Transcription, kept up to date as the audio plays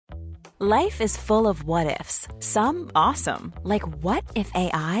Life is full of what-ifs. Some awesome, like what if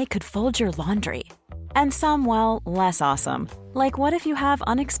AI could fold your laundry? And some, well, less awesome, like what if you have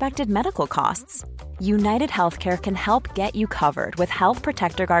unexpected medical costs? United Healthcare can help get you covered with Health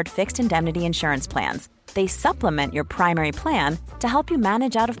Protector Guard fixed indemnity insurance plans. They supplement your primary plan to help you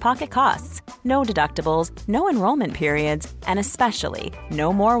manage out-of-pocket costs. No deductibles, no enrollment periods, and especially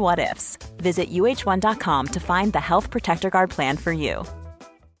no more what-ifs. Visit uh1.com to find the Health Protector Guard plan for you.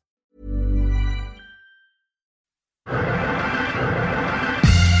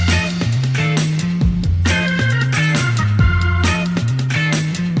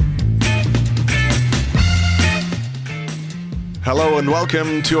 Hello and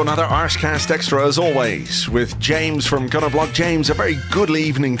welcome to another Arsecast Extra, as always, with James from Gunnerblock. James, a very goodly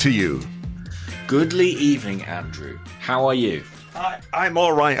evening to you. Goodly evening, Andrew. How are you? I'm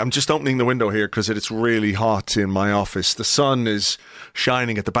all right. I'm just opening the window here because it's really hot in my office. The sun is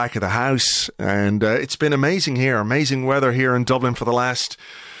shining at the back of the house, and it's been amazing here. Amazing weather here in Dublin for the last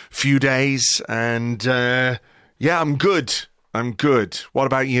few days, and yeah, I'm good. I'm good. What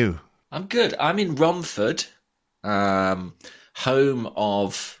about you? I'm good. I'm in Romford, home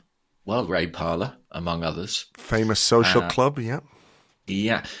of, well, Ray Parlour, among others. Famous social club, yeah.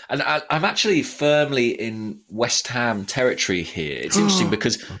 Yeah, and I'm actually firmly in West Ham territory here. It's interesting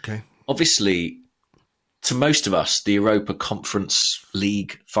because obviously, to most of us, the Europa Conference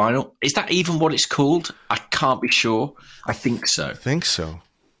League final, is that even what it's called? I can't be sure. I think so. I think so.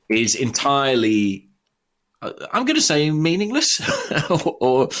 Is entirely, I'm going to say, meaningless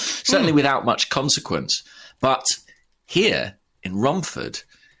or certainly without much consequence. But here in Romford,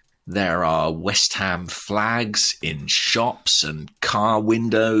 there are West Ham flags in shops and car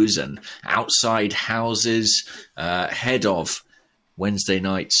windows and outside houses ahead of Wednesday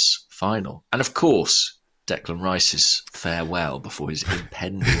night's final. And of course, Declan Rice's farewell before his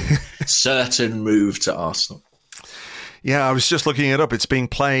impending certain move to Arsenal. Yeah, I was just looking it up. It's being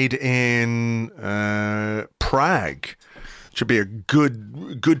played in Prague. Should be a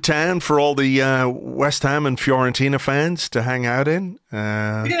good town for all the West Ham and Fiorentina fans to hang out in.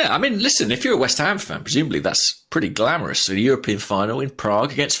 Yeah, I mean, listen, if you're a West Ham fan, presumably that's pretty glamorous. So the European final in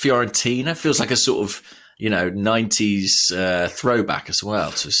Prague against Fiorentina feels like a sort of, 90s throwback as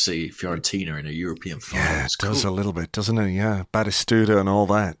well to see Fiorentina in a European final. Yeah, it does a little bit, doesn't it? Yeah, Batistuta and all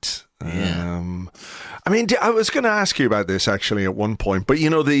that. Yeah. I mean, I was going to ask you about this actually at one point, but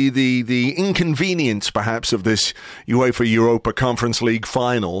the inconvenience perhaps of this UEFA Europa Conference League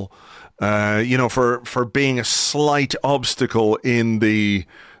final, for being a slight obstacle in the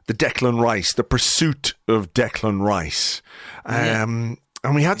Declan Rice, the pursuit of Declan Rice. And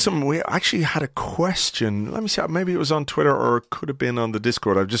we actually had a question. Let me see, maybe it was on Twitter or it could have been on the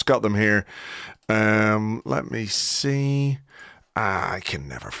Discord. I've just got them here. Let me see. I can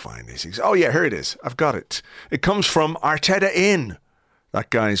never find these. Oh, yeah, here it is. I've got it. It comes from Arteta In. That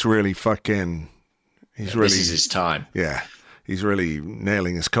guy's really fucking... This is his time. Yeah, he's really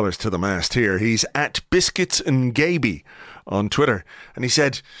nailing his colours to the mast here. He's at Biscuits and Gaby on Twitter. And he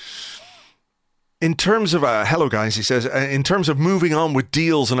said... In terms of, hello guys, he says, in terms of moving on with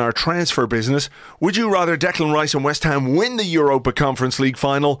deals in our transfer business, would you rather Declan Rice and West Ham win the Europa Conference League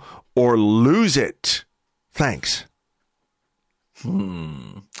final or lose it? Thanks.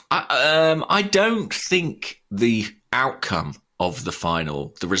 I don't think the outcome of the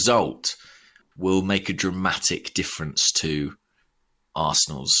final, the result, will make a dramatic difference to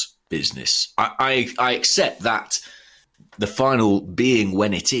Arsenal's business. I accept that the final being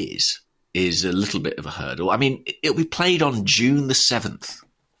when it is a little bit of a hurdle. I mean, it'll be played on June the 7th,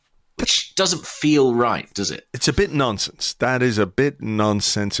 which doesn't feel right, does it? It's a bit nonsense. That is a bit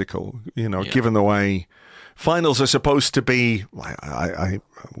nonsensical, given the way finals are supposed to be. I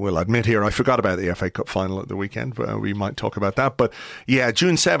will admit here, I forgot about the FA Cup final at the weekend, but we might talk about that. But yeah,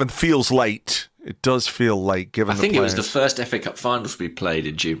 June 7th feels late. It does feel late, given I think it was the first FA Cup final to be played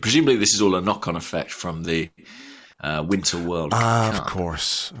in June. Presumably this is all a knock-on effect from the Winter World Cup. Of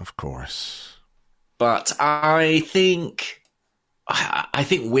course. But I think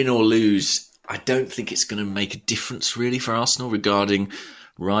win or lose, I don't think it's going to make a difference really for Arsenal regarding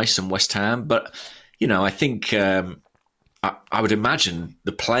Rice and West Ham. But, I think I would imagine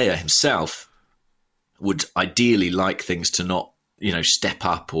the player himself would ideally like things to not, step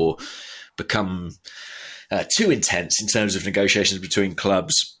up or become too intense in terms of negotiations between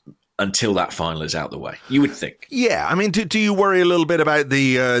clubs until that final is out the way, you would think. Yeah, I mean, do you worry a little bit about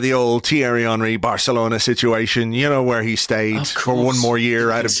the old Thierry Henry Barcelona situation, where he stayed for one more year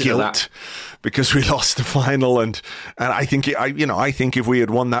out of guilt because we lost the final, and I think if we had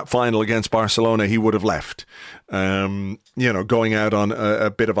won that final against Barcelona, he would have left. Going out on a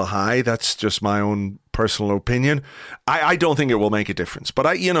bit of a high. That's just my own personal opinion. I don't think it will make a difference.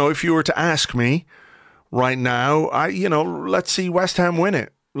 But if you were to ask me right now, let's see West Ham win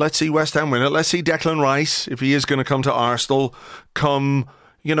it. Let's see West Ham win it. Let's see Declan Rice, if he is going to come to Arsenal, come,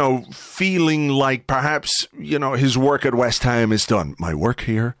 feeling like perhaps, his work at West Ham is done. My work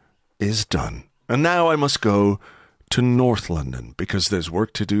here is done. And now I must go to North London because there's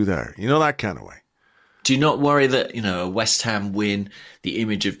work to do there. That kind of way. Do you not worry that, a West Ham win, the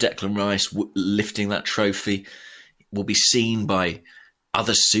image of Declan Rice lifting that trophy will be seen by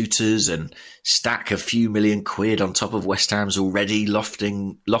other suitors and stack a few million quid on top of West Ham's already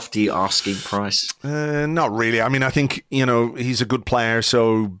lofty asking price? Not really. I mean, I think, he's a good player,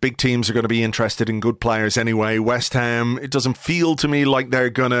 so big teams are going to be interested in good players anyway. West Ham, it doesn't feel to me like they're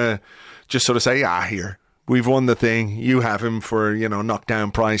going to just sort of say, here, we've won the thing. You have him for,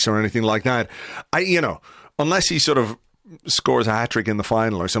 knockdown price or anything like that. Unless he sort of scores a hat-trick in the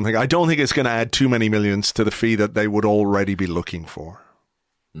final or something, I don't think it's going to add too many millions to the fee that they would already be looking for.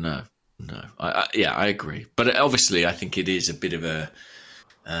 No. I agree. But obviously, I think it is a bit of a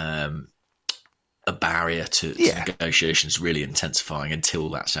barrier to negotiations really intensifying until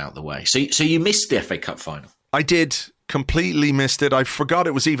that's out of the way. So you missed the FA Cup final. I did. Completely missed it. I forgot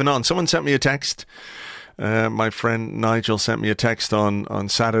it was even on. Someone sent me a text. My friend Nigel sent me a text on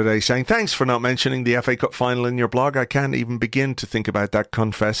Saturday saying, thanks for not mentioning the FA Cup final in your blog. I can't even begin to think about that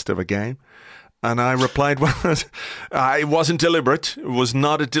confest of a game. And I replied, well, it wasn't deliberate. It was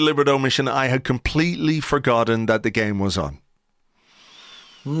not a deliberate omission. I had completely forgotten that the game was on.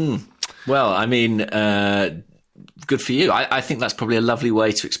 Well, I mean, good for you. I think that's probably a lovely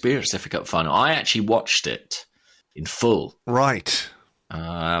way to experience the FA Cup final. I actually watched it in full. Right.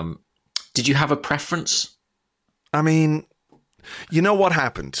 Did you have a preference? I mean, you know what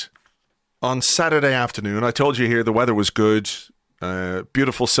happened? On Saturday afternoon, I told you here the weather was good,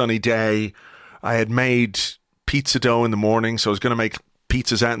 beautiful sunny day. I had made pizza dough in the morning, so I was going to make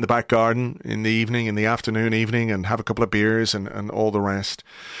pizzas out in the back garden in the evening, in the afternoon, evening, and have a couple of beers and all the rest.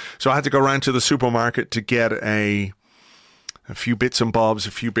 So I had to go around to the supermarket to get a few bits and bobs,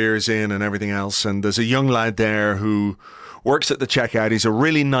 a few beers in and everything else. And there's a young lad there who works at the checkout. He's a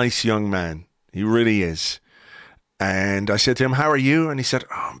really nice young man. He really is. And I said to him, how are you? And he said,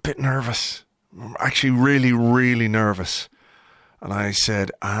 I'm a bit nervous. I'm actually really, really nervous. And I said,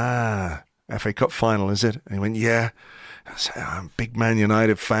 FA Cup final, is it? And he went, yeah. I said, I'm a big Man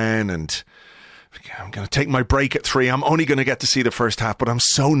United fan and I'm going to take my break at 3. I'm only going to get to see the first half, but I'm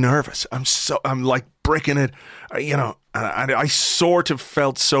so nervous. I'm like bricking it, and I sort of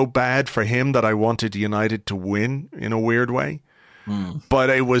felt so bad for him that I wanted United to win in a weird way. But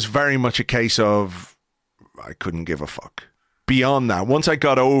it was very much a case of I couldn't give a fuck. Beyond that, once I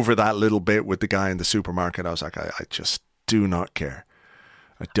got over that little bit with the guy in the supermarket, I was like, I just do not care.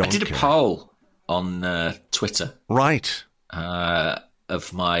 I did a poll on Twitter. Right.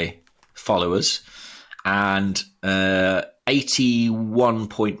 Of my followers, and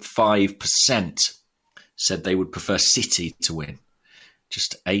 81.5% said they would prefer City to win.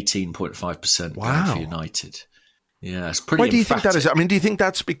 Just 18.5% wow. for United. Yeah, it's pretty. Why do you emphatic. think that is? I mean, do you think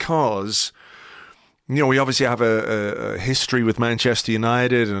that's because, we obviously have a history with Manchester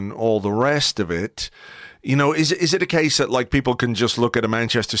United and all the rest of it? Is it a case that like people can just look at a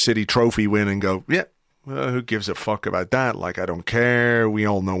Manchester City trophy win and go, yeah, well, who gives a fuck about that? Like, I don't care. We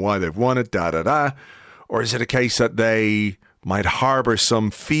all know why they've won it, da-da-da. Or is it a case that they might harbour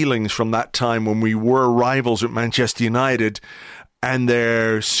some feelings from that time when we were rivals with Manchester United and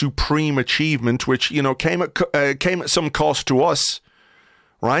their supreme achievement, which, came at some cost to us,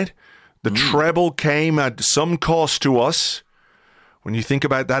 right? The treble came at some cost to us. When you think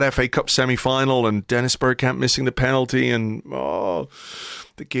about that FA Cup semi-final and Dennis Bergkamp missing the penalty and the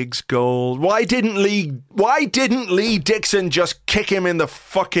Giggs goal, why didn't Lee Dixon just kick him in the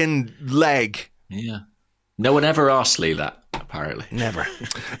fucking leg? Yeah, no one ever asked Lee that. Apparently, never.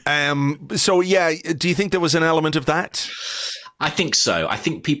 So yeah, do you think there was an element of that? I think so. I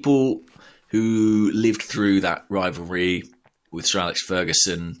think people who lived through that rivalry with Sir Alex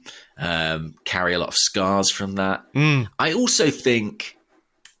Ferguson carry a lot of scars from that. I also think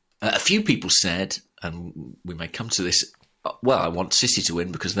a few people said, and we may come to this, well, I want City to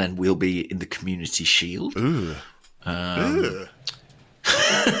win because then we'll be in the Community Shield. And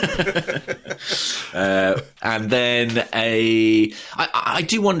then I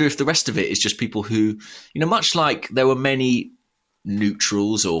do wonder if the rest of it is just people who, much like there were many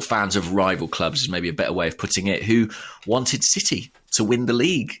neutrals or fans of rival clubs is maybe a better way of putting it, who wanted City to win the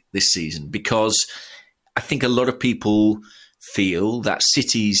league this season, because I think a lot of people feel that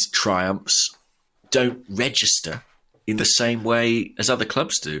City's triumphs don't register in the same way as other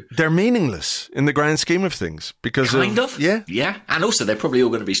clubs do. They're meaningless in the grand scheme of things because kind of. Yeah. And also they're probably all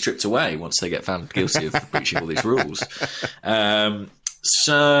going to be stripped away once they get found guilty of breaching all these rules.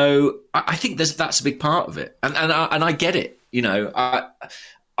 So I think that's a big part of it. And I get it. You know,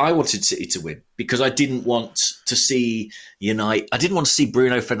 I wanted City to win because I didn't want to see United. I didn't want to see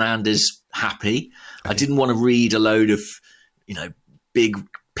Bruno Fernandes happy. I didn't want to read a load of, you know, big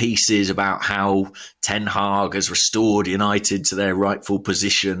pieces about how Ten Hag has restored United to their rightful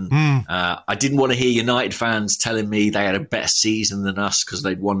position. I didn't want to hear United fans telling me they had a better season than us because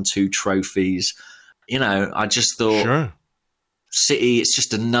they'd won 2 trophies. You know, I just thought, sure, City, it's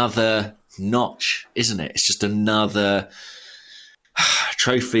just another notch, isn't it? It's just another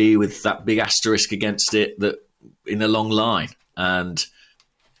trophy with that big asterisk against it that in a long line. And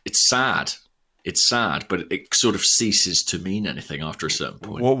it's sad. It's sad, but it sort of ceases to mean anything after a certain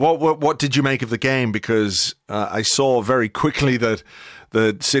point. Well, what did you make of the game? Because I saw very quickly that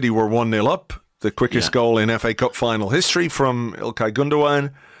the City were 1-0 up, the quickest goal in FA Cup final history from Ilkay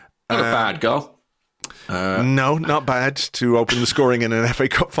Gundogan. Not a bad goal. No, not bad to open the scoring in an FA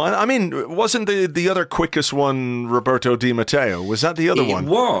Cup final. I mean, wasn't the other quickest one Roberto Di Matteo? Was that the other one?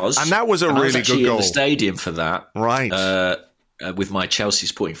 It was. And that was a really good goal. In the stadium for that. Right. With my Chelsea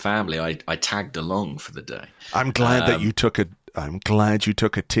supporting family, I tagged along for the day. I'm glad that you took I'm glad you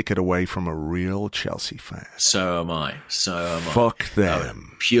took a ticket away from a real Chelsea fan. So am I. Fuck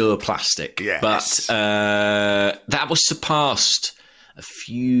them. Pure plastic. Yes. But that was surpassed a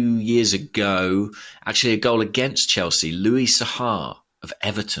few years ago. Actually, a goal against Chelsea. Louis Saha of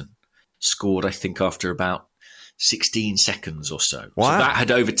Everton scored, I think, after about 16 seconds or so. Wow. So that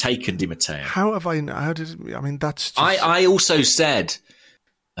had overtaken Di Matteo. That's just... I also said,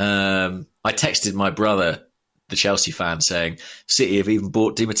 I texted my brother, the Chelsea fan, saying, City have even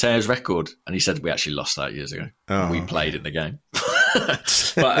bought Di Matteo's record. And he said, we actually lost that years ago. We played in the game.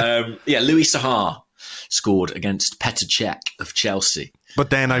 But Louis Saha scored against Petr Cech of Chelsea. But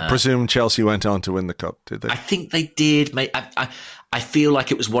then I presume Chelsea went on to win the cup, did they? I think they did. I feel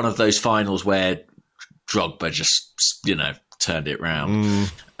like it was one of those finals where Drogba just, you know, turned it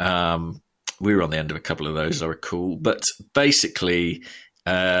round. We were on the end of a couple of those, I recall. But basically,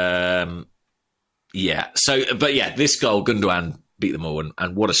 this goal, Gundogan beat them all,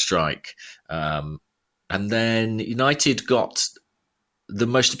 and what a strike. And then United got the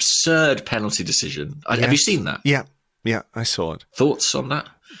most absurd penalty decision. Yes. Have you seen that? Yeah, I saw it. Thoughts on that?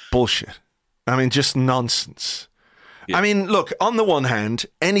 Bullshit. I mean, just nonsense. Yeah. I mean, look, on the one hand,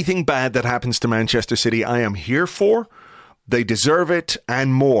 anything bad that happens to Manchester City, I am here for. They deserve it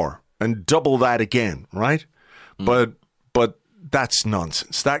and more, and double that again, right? But that's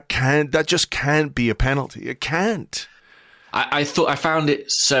nonsense. That just can't be a penalty. It can't. I found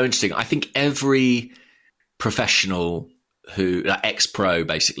it so interesting. I think every professional ex-pro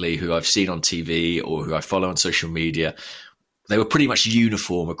basically, who I've seen on TV or who I follow on social media, they were pretty much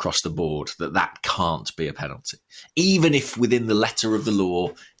uniform across the board that can't be a penalty. Even if within the letter of the law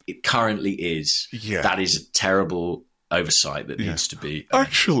it currently is, that is a terrible oversight that needs to be...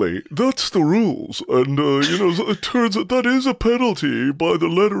 Actually, that's the rules. And, it turns out that is a penalty by the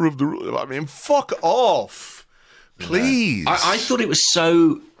letter of the rule. I mean, fuck off. Please. I thought it was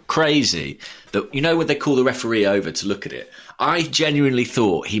so crazy that, when they call the referee over to look at it, I genuinely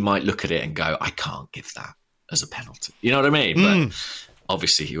thought he might look at it and go, I can't give that as a penalty. You know what I mean? But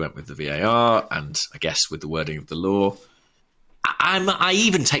obviously he went with the VAR and I guess with the wording of the law. I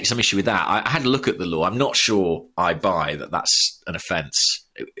even take some issue with that. I had a look at the law. I'm not sure I buy that that's an offence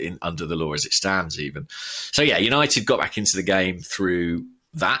under the law as it stands even. So United got back into the game through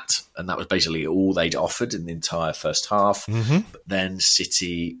that, and that was basically all they'd offered in the entire first half. But then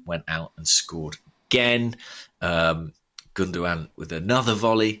City went out and scored again. Gundogan with another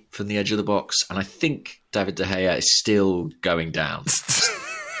volley from the edge of the box, and I think David De Gea is still going down.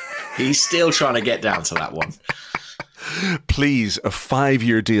 He's still trying to get down to that one. Please, a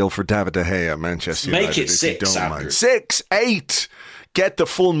 5-year deal for David De Gea, Manchester United. Make it 6, Andrew. 6, 8. Get the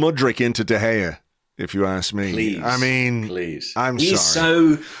full Mudryk into De Gea, if you ask me. Please. I mean, please. I'm He's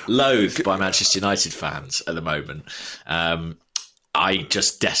sorry. so loathed by Manchester United fans at the moment. I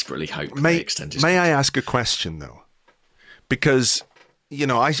just desperately hope they extend his contract. I ask a question, though? Because,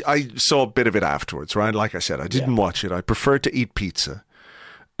 I saw a bit of it afterwards, right? Like I said, I didn't watch it. I preferred to eat pizza.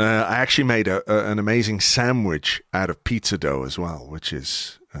 I actually made an amazing sandwich out of pizza dough as well, which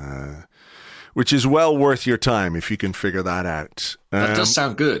is which is well worth your time if you can figure that out. That does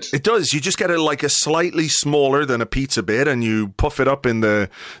sound good. It does. You just get it like a slightly smaller than a pizza bit, and you puff it up in the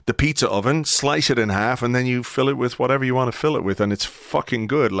pizza oven, slice it in half, and then you fill it with whatever you want to fill it with, and it's fucking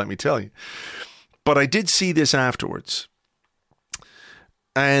good, let me tell you. But I did see this afterwards,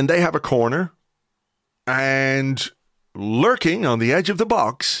 and they have a corner, and lurking on the edge of the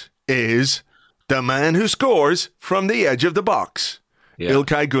box is the man who scores from the edge of the box,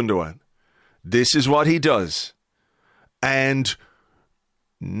 Ilkay Gundogan. This is what he does. And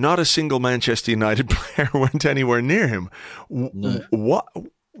not a single Manchester United player went anywhere near him. No.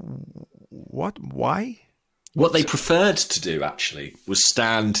 What? Why? What they preferred to do, actually, was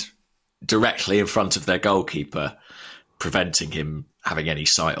stand directly in front of their goalkeeper, preventing him having any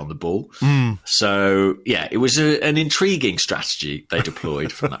sight on the ball. So, yeah, it was an intriguing strategy they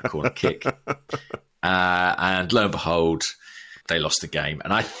deployed from that corner kick. And lo and behold, they lost the game.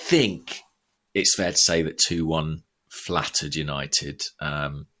 And I think it's fair to say that 2-1 flattered United.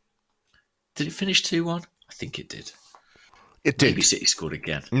 Did it finish 2-1? I think it did. It did. Maybe City scored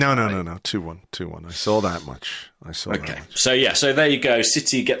again. No. 2-1. I saw that much. Okay. So there you go.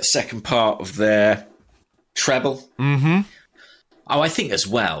 City get the second part of their treble. Mm-hmm. Oh, I think as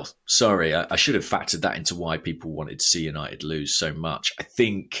well. Sorry, I should have factored that into why people wanted to see United lose so much. I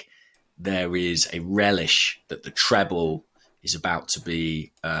think there is a relish that the treble is about to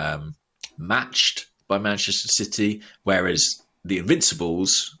be matched by Manchester City, whereas the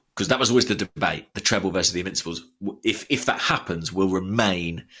Invincibles, because that was always the debate, the treble versus the Invincibles, if that happens, will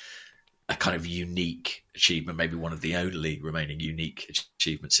remain a kind of unique achievement, maybe one of the only remaining unique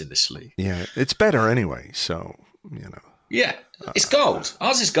achievements in this league. Yeah, it's better anyway, so, you know. Yeah, it's gold.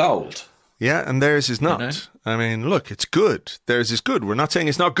 Ours is gold. Yeah, and theirs is not. You know? I mean, look, it's good. Theirs is good. We're not saying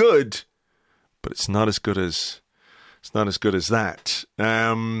it's not good, but it's not as good as that.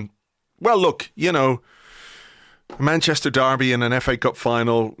 Well, look, you know, a Manchester derby and an FA Cup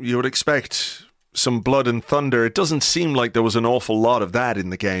final, you would expect some blood and thunder. It doesn't seem like there was an awful lot of that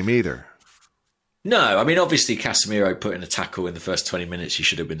in the game either. No, I mean, obviously Casemiro put in a tackle in the first 20 minutes he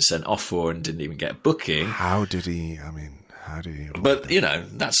should have been sent off for and didn't even get a booking. How did he? But, you know,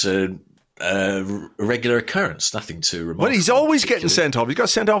 that's a regular occurrence, nothing too remarkable. Well, he's always getting sent off. He got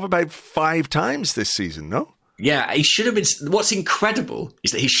sent off about 5 times this season, no? Yeah, he should have been. What's incredible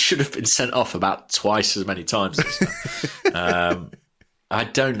is that he should have been sent off about twice as many times this time. I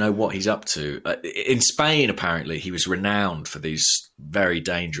don't know what he's up to. In Spain, apparently, he was renowned for these very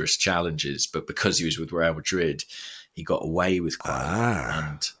dangerous challenges, but because he was with Real Madrid, he got away with quite a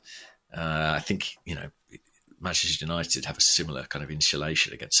lot. And I think, you know, Manchester United have a similar kind of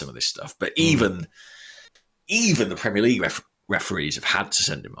insulation against some of this stuff. But even the Premier League referees have had to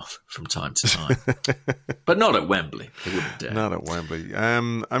send him off from time to time. But not at Wembley. They wouldn't dare. Not at Wembley.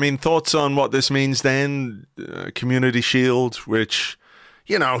 I mean, thoughts on what this means then? Community Shield, which,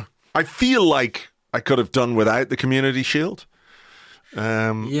 you know, I feel like I could have done without the Community Shield.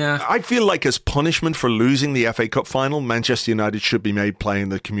 Yeah. I feel like as punishment for losing the FA Cup final, Manchester United should be made playing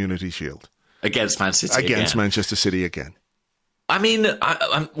the Community Shield. Against Man City Against again. Manchester City again. I mean,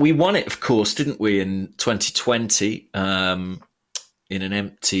 we won it, of course, didn't we, in 2020 in an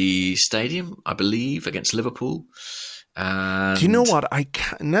empty stadium, I believe, against Liverpool. And do you know what?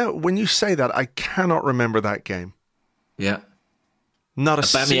 When you say that, I cannot remember that game. Yeah. Not a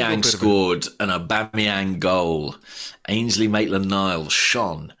Aubameyang scored an Aubameyang goal. Ainsley Maitland-Niles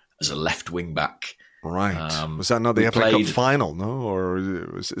shone as a left wing-back. Right. Was that not the FA Cup final, no? Or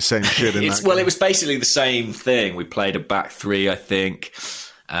was it the same shit in that Well, game? it was basically the same thing. We played a back three, I think.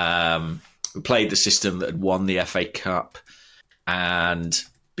 We played the system that had won the FA Cup and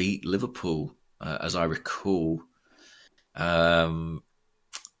beat Liverpool, as I recall. I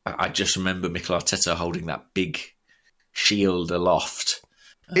just remember Mikel Arteta holding that big shield aloft.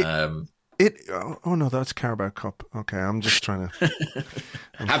 Oh no, that's Carabao Cup. Okay, I'm just trying to.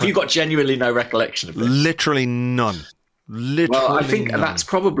 Have you got genuinely no recollection of this? Literally none. Well, I think that's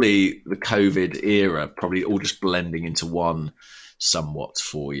probably the COVID era, probably all just blending into one somewhat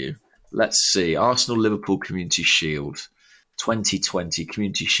for you. Let's see. Arsenal-Liverpool Community Shield. 2020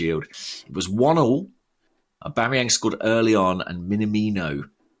 Community Shield. It was 1-1. Aubameyang scored early on and Minamino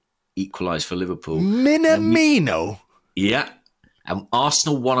equalised for Liverpool. Minamino? Yeah. And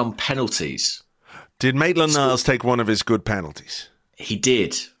Arsenal won on penalties. Did Maitland-Niles take one of his good penalties? He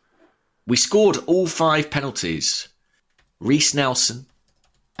did. We scored all 5 penalties. Reece Nelson,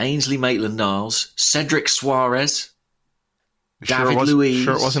 Ainsley Maitland-Niles, Cedric Suarez, David Luiz.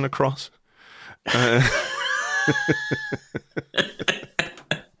 Sure it wasn't a cross?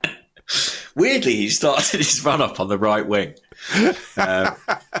 Weirdly, he started his run-up on the right wing.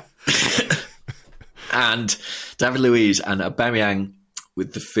 and David Luiz and Aubameyang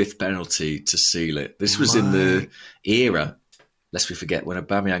with the 5th penalty to seal it. This was in the era, lest we forget, when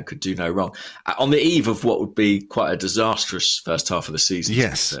Aubameyang could do no wrong. On the eve of what would be quite a disastrous first half of the season.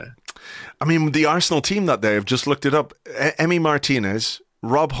 Yes. I mean, the Arsenal team that day, I've just looked it up. Emi Martinez,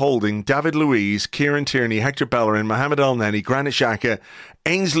 Rob Holding, David Luiz, Kieran Tierney, Hector Bellerin, Mohamed El-Neni, Granit Xhaka,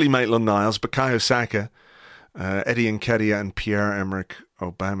 Ainsley Maitland-Niles, Bukayo Saka, Eddie Nketiah and Pierre-Emerick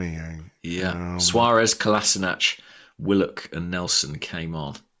Aubameyang. Yeah. Suarez, Kolasinac, Willock and Nelson came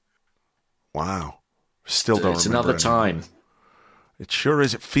on. Wow. Still don't remember. It's another time. It sure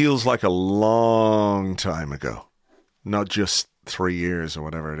is. It feels like a long time ago. Not just 3 years or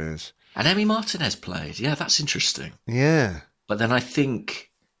whatever it is. And Emi Martinez played. Yeah, that's interesting. Yeah. But then I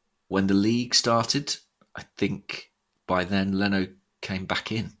think when the league started, I think by then Leno came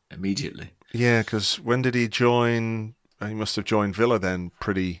back in immediately. Yeah, because when did he join? He must have joined Villa then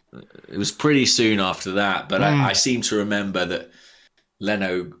pretty... It was pretty soon after that, but I seem to remember that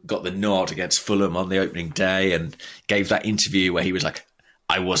Leno got the nod against Fulham on the opening day and gave that interview where he was like,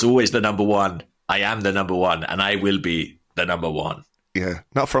 I was always the number one, I am the number one, and I will be the number one. Yeah,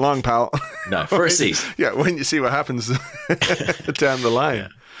 not for long, pal. No, for a season. Yeah, when you see what happens down the line.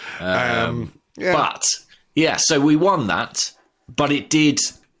 Yeah. But, yeah, so we won that, but it did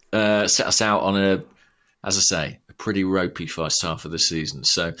set us out on a, as I say, a pretty ropey first half of the season.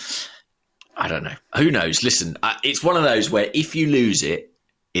 So, I don't know. Who knows? Listen, it's one of those where if you lose it,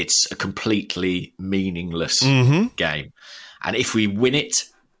 it's a completely meaningless game. And if we win it,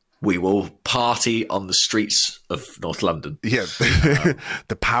 we will party on the streets of North London. Yeah,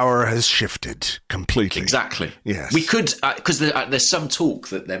 the power has shifted completely. Exactly. Yes. We could, because there's some talk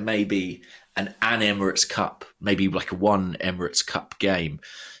that there may be an Emirates Cup, maybe like a one Emirates Cup game.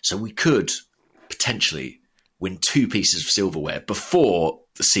 So we could potentially win 2 pieces of silverware before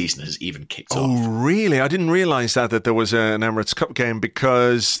the season has even kicked off. Oh, really? I didn't realise that there was an Emirates Cup game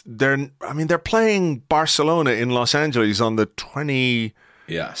because they're playing Barcelona in Los Angeles on the 26th,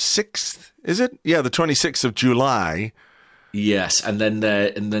 is it? Yeah, the 26th of July. Yes, and then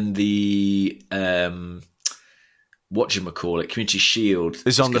the whatchamacallit, Community Shield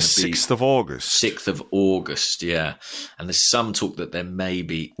is on the 6th of August. 6th of August, yeah. And there's some talk that there may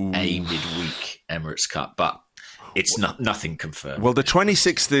be a midweek Emirates Cup, but it's nothing confirmed. Well, the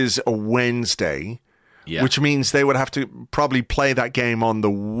 26th is a Wednesday, which means they would have to probably play that game on the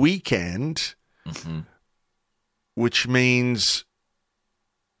weekend, which means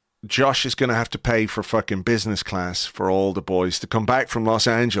Josh is going to have to pay for fucking business class for all the boys to come back from Los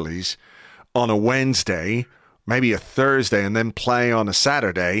Angeles on a Wednesday, maybe a Thursday, and then play on a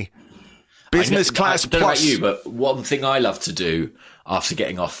Saturday. Business class plus. I don't know about you, but one thing I love to do after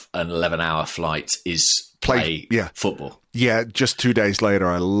getting off an 11-hour flight is play football. Yeah, just 2 days later.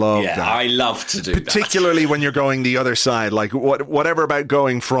 I love that. I love to do Particularly that. when you're going the other side. Like, whatever about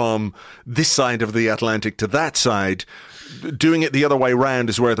going from this side of the Atlantic to that side, doing it the otother way round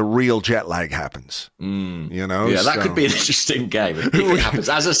is where the real jet lag happens. You know? Yeah, that could be an interesting game if it happens.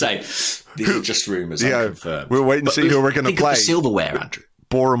 As I say, these are just rumours, unconfirmed. We'll wait and see who we're going to play. Think of the silverware, Andrew.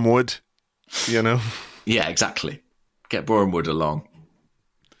 Boreham Wood, you know? Yeah, exactly. Get Boreham Wood along.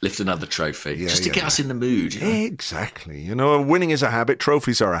 Lift another trophy, just to get us in the mood. You know? Exactly. You know, winning is a habit.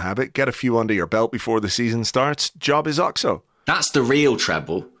 Trophies are a habit. Get a few under your belt before the season starts. Job is OXO. That's the real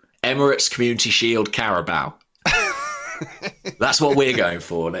treble. Emirates Community Shield Carabao. That's what we're going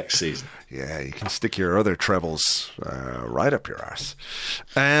for next season. Yeah, you can stick your other trebles right up your arse.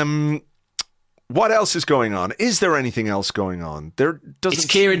 What else is going on? Is there anything else going on? It's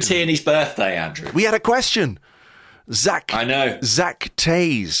Kieran Tierney's birthday, Andrew. We had a question. Zach. I know. Zach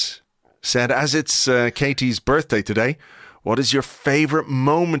Tays said, as it's Katie's birthday today, what is your favourite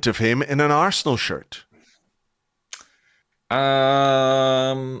moment of him in an Arsenal shirt?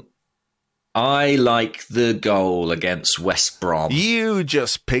 I like the goal against West Brom. You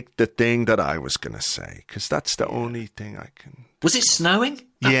just picked the thing that I was going to say, because that's the only thing I can... Was it snowing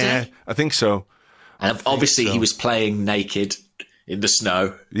that day? I think so. And obviously he was playing naked in the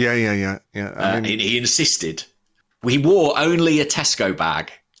snow. Yeah. I mean, he insisted. We wore only a Tesco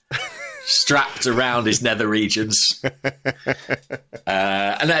bag strapped around his nether regions.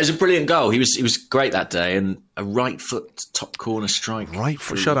 And that was a brilliant goal. He was great that day, and a right foot top corner strike. Right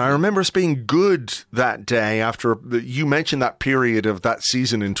foot shot. I remember us being good that day after you mentioned that period of that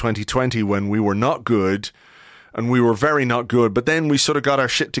season in 2020 when we were not good. And we were very not good, but then we sort of got our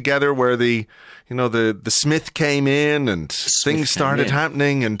shit together where the Smith came in and things started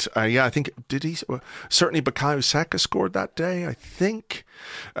happening. And I think certainly Bukayo Saka scored that day, I think.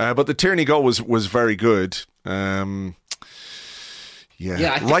 But the Tierney goal was very good.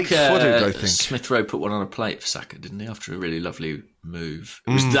 Yeah, I think, right-footed, I think. Smith Rowe put one on a plate for Saka, didn't he, after a really lovely move?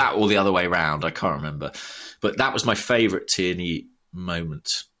 It was that or the other way around, I can't remember. But that was my favourite Tierney moment.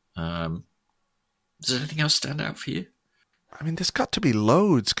 Does anything else stand out for you? I mean, there's got to be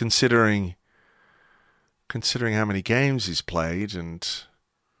loads, considering how many games he's played, and...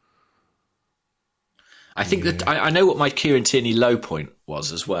 I think that I know what my Kieran Tierney low point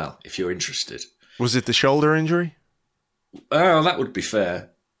was as well, if you're interested. Was it the shoulder injury? Oh, that would be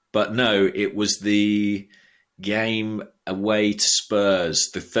fair. But no, it was the game away to Spurs,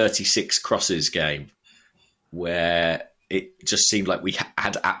 the 36 crosses game, where it just seemed like we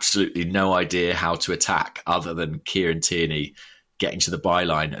had absolutely no idea how to attack other than Kieran Tierney getting to the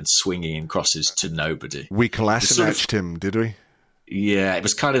byline and swinging in crosses to nobody. We Kolasinac him, did we? Yeah, it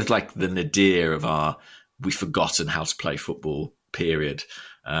was kind of like the nadir of our we've forgotten how to play football period.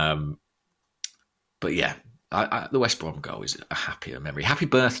 But yeah, the West Brom goal is a happier memory. Happy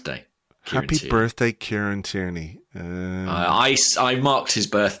birthday, Kieran Tierney. Birthday, Kieran Tierney. I marked his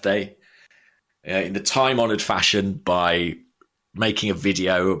birthday in the time-honoured fashion by making a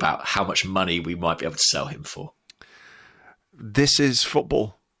video about how much money we might be able to sell him for. This is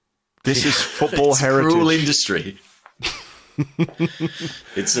football. This is football it's heritage. A cruel industry.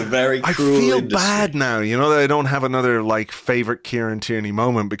 It's a very cruel I feel industry. bad now, that I don't have another favourite Kieran Tierney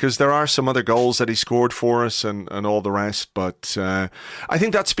moment, because there are some other goals that he scored for us and all the rest, but I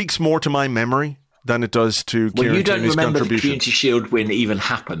think that speaks more to my memory than it does to Kieran Tierney's contribution. Well, you don't remember the Community Shield win even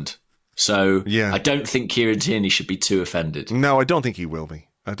happened, so I don't think Kieran Tierney should be too offended. No, I don't think he will be.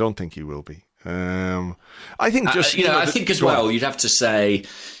 I think just... I think as well, you'd have to say...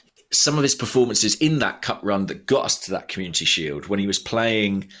 some of his performances in that cup run that got us to that Community Shield when he was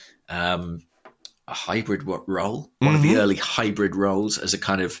playing a hybrid role, one of the early hybrid roles as a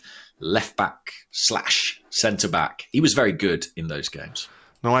kind of left back / centre back. He was very good in those games.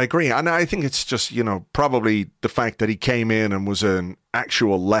 No, I agree. And I think it's just, probably the fact that he came in and was an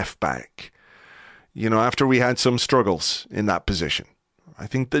actual left back, after we had some struggles in that position. I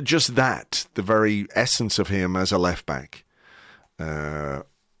think that just the very essence of him as a left back,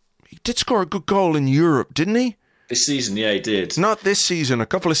 he did score a good goal in Europe, didn't he? This season, yeah, he did. Not this season, a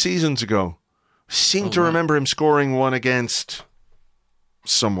couple of seasons ago. I seem to remember him scoring one against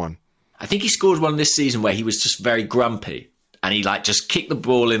someone. I think he scored one this season where he was just very grumpy and he just kicked the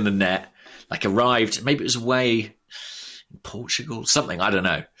ball in the net, arrived, maybe it was away in Portugal, something, I don't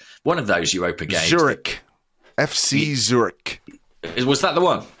know. One of those Europa games. Zurich. FC Zurich. Was that the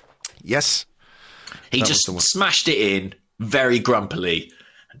one? Yes. He just smashed it in very grumpily.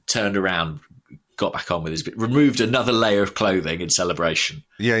 Turned around, got back on with his bit, removed another layer of clothing in celebration.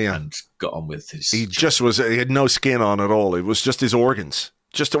 Yeah. And got on with his... He had no skin on at all. It was just his organs.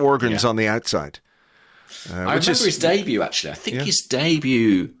 Just the organs on the outside. I remember his debut, actually. I think his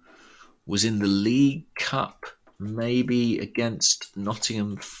debut was in the League Cup, maybe against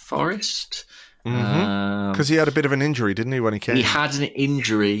Nottingham Forest. Because he had a bit of an injury, didn't he, when he came? He had an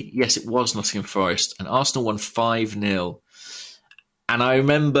injury. Yes, it was Nottingham Forest. And Arsenal won 5-0. And I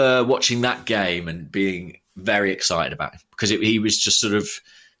remember watching that game and being very excited about it because he was just sort of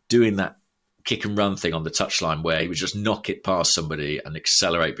doing that kick and run thing on the touchline where he would just knock it past somebody and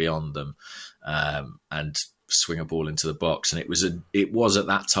accelerate beyond them and swing a ball into the box. And it was at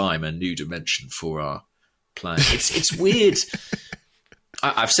that time a new dimension for our play. It's weird.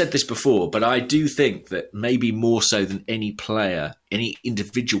 I've said this before, but I do think that maybe more so than any player, any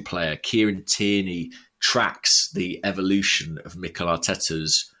individual player, Kieran Tierney tracks the evolution of Mikel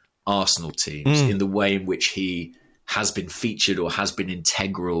Arteta's Arsenal teams in the way in which he has been featured or has been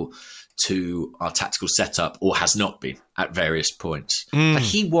integral to our tactical setup or has not been at various points. But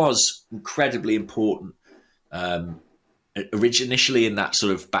he was incredibly important initially in that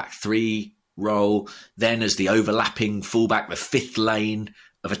sort of back three role, then as the overlapping fullback, the fifth lane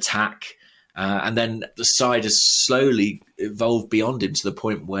of attack. And then the side has slowly evolved beyond him to the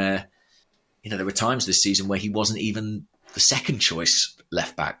point where there were times this season where he wasn't even the second choice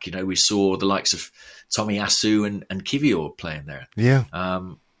left back. We saw the likes of Tomiyasu and Kivior playing there. Yeah.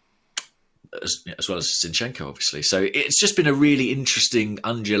 As well as Zinchenko, obviously. So it's just been a really interesting,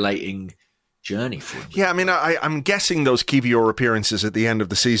 undulating journey for him. Yeah, I mean, I'm guessing those Kivior appearances at the end of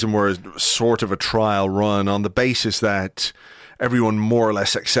the season were sort of a trial run on the basis that everyone more or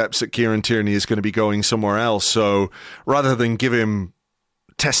less accepts that Kieran Tierney is going to be going somewhere else. So rather than give him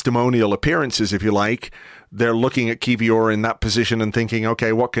testimonial appearances, if you like, they're looking at Kivior in that position and thinking,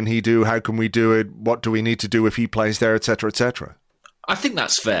 okay, what can he do? How can we do it? What do we need to do if he plays there, etc., etc.? I think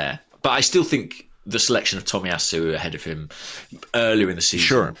that's fair, but I still think the selection of Tomiyasu ahead of him earlier in the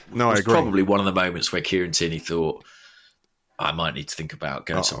season I agree. Probably one of the moments where Kieran Tierney thought, I might need to think about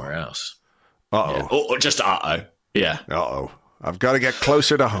going somewhere else. Uh-oh. Yeah. Or just uh-oh. Yeah. Uh-oh. I've got to get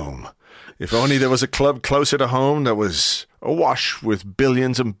closer to home. If only there was a club closer to home that was awash with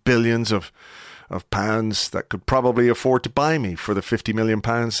billions and billions of pounds that could probably afford to buy me for the 50 million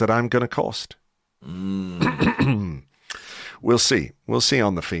pounds that I'm going to cost. We'll see. We'll see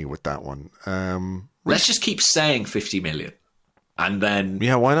on the fee with that one. Let's just keep saying 50 million. And then...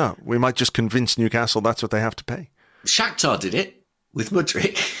 Yeah, why not? We might just convince Newcastle that's what they have to pay. Shakhtar did it with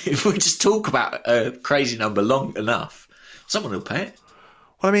Mudryk. If we just talk about a crazy number long enough, someone will pay it.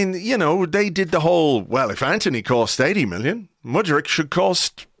 I mean, you know, they did the whole, well, if Anthony cost 80 million, Mudryk should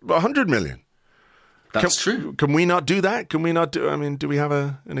cost 100 million. That's true. Can we not do that? Can we not do, I mean, do we have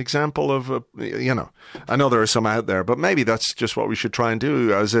an example of, you know, I know there are some out there, but maybe that's just what we should try and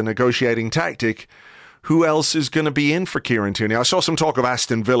do as a negotiating tactic. Who else is going to be in for Kieran Tierney? I saw some talk of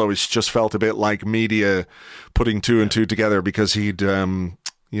Aston Villa, which just felt a bit like media putting two and two together because he'd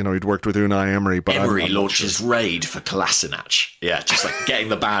worked with Unai Emery. But Emery launches raid for Kolasinac. Yeah, just like getting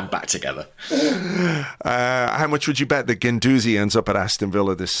the band back together. How much would you bet that Guendouzi ends up at Aston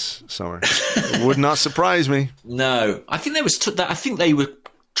Villa this summer? It would not surprise me. No, I think they were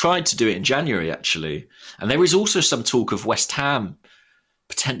tried to do it in January actually, and there was also some talk of West Ham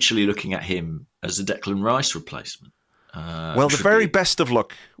potentially looking at him as a Declan Rice replacement. Well, the very best of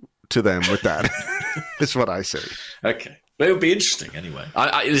luck to them with that, is what I say. Okay. But it would be interesting anyway.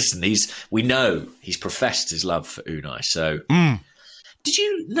 Listen, we know he's professed his love for Unai. So did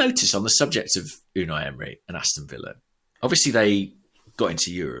you notice on the subject of Unai Emery and Aston Villa, obviously they got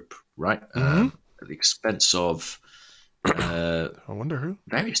into Europe, right? At the expense of... I wonder who?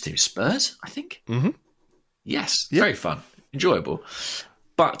 Various teams. Spurs, I think. Mm-hmm. Yes. Yeah. Very fun. Enjoyable.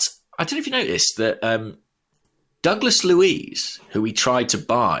 But I don't know if you noticed that Douglas Luiz, who we tried to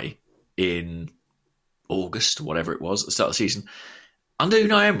buy in August, whatever it was, at the start of the season, under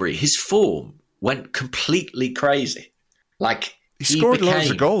Unai Emery, his form went completely crazy. Like he scored loads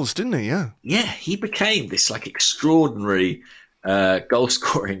of goals, didn't he? Yeah. Yeah, he became this like extraordinary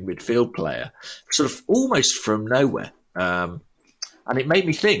goal-scoring midfield player, sort of almost from nowhere. And it made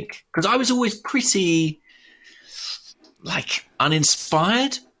me think, because I was always pretty like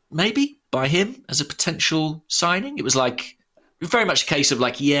uninspired, maybe, by him as a potential signing. It was like very much a case of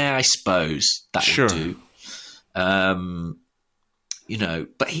like, yeah, I suppose that would do. You know,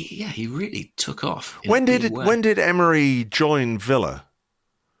 but he really took off. When did Emery join Villa?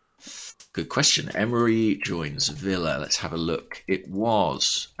 Good question. Emery joins Villa. Let's have a look. It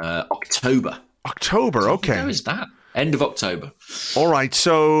was October. October, okay. How is that? End of October. All right.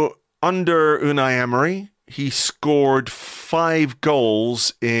 So under Unai Emery, he scored 5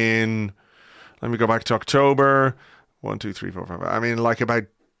 goals in. Let me go back to October. 1, 2, 3, 4, 5. I mean, like about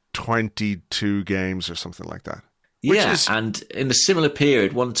 22 games or something like that. And in a similar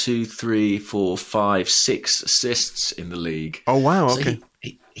period, 1, 2, 3, 4, 5, 6 assists in the league. Oh wow! So okay,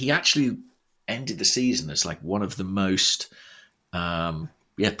 he actually ended the season as like one of the most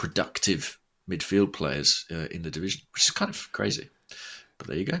productive midfield players in the division, which is kind of crazy. But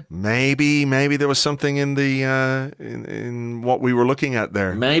there you go. Maybe there was something in the in what we were looking at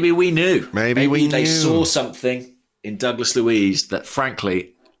there. Maybe we knew. Maybe they saw something in Douglas Luiz that,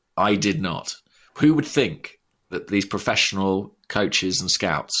 frankly, I did not. Who would think that these professional coaches and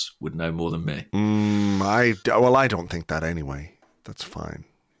scouts would know more than me? I don't think that anyway. That's fine.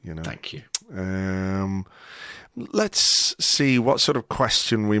 You know. Thank you. Let's see what sort of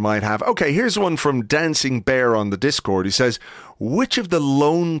question we might have. Okay, here's one from Dancing Bear on the Discord. He says, which of the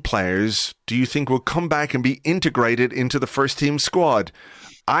loan players do you think will come back and be integrated into the first team squad?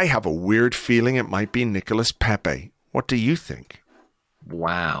 I have a weird feeling it might be Nicolas Pepe. What do you think?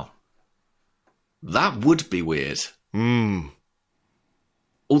 Wow. That would be weird. Although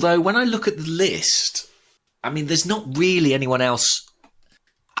when I look at the list, I mean, there's not really anyone else.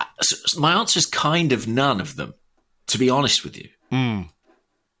 My answer is kind of none of them, to be honest with you. I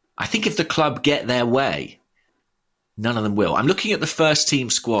think if the club get their way, none of them will. I'm looking at the first team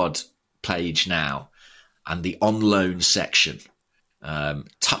squad page now and the on loan section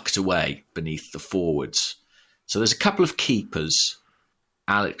tucked away beneath the forwards. So there's a couple of keepers,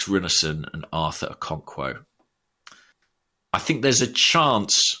 Alex Runnison and Arthur Okonkwo. I think there's a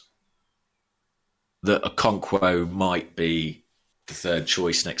chance that Okonkwo might be the third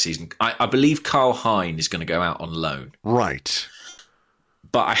choice next season. I believe Carl Hein is going to go out on loan. Right.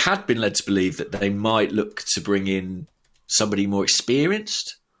 But I had been led to believe that they might look to bring in somebody more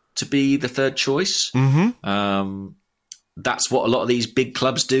experienced to be the third choice. That's what a lot of these big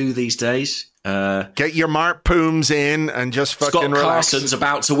clubs do these days. Get your Mark Pooms in and just fucking Scott relax. Carson's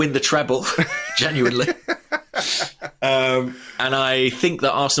about to win the treble. Genuinely. And I think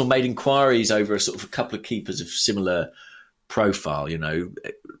that Arsenal made inquiries over a sort of a couple of keepers of similar profile,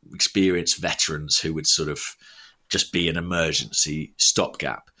 experienced veterans who would sort of just be an emergency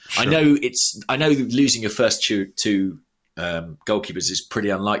stopgap. Sure. I know losing your first two goalkeepers is pretty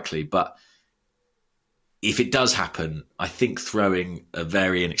unlikely, but if it does happen, I think throwing a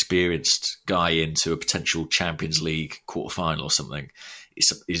very inexperienced guy into a potential Champions League quarterfinal or something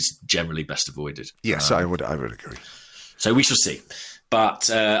is generally best avoided. Yes, I would agree. So we shall see, but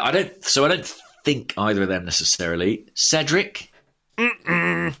I don't think either of them necessarily. Cedric,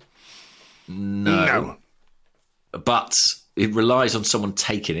 no, but it relies on someone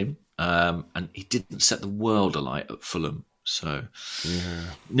taking him, and he didn't set the world alight at Fulham. So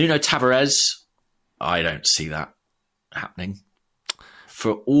Nuno Tavares, I don't see that happening.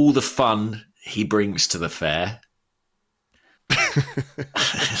 For all the fun he brings to the fair,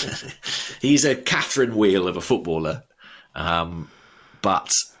 he's a Catherine wheel of a footballer.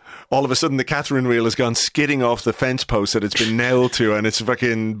 But all of a sudden the Catherine wheel has gone skidding off the fence post that it's been nailed to, and it's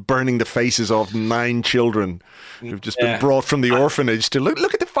fucking burning the faces off 9 children who've just been brought from the orphanage to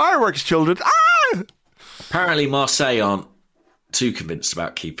look at the fireworks, children. Ah! Apparently Marseille aren't too convinced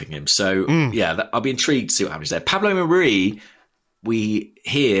about keeping him. So, I'll be intrigued to see what happens there. Pablo Marie, we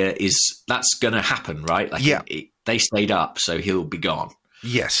hear that's going to happen, right? They stayed up, so he'll be gone.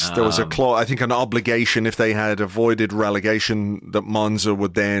 Yes, there was a clause, I think an obligation if they had avoided relegation that Monza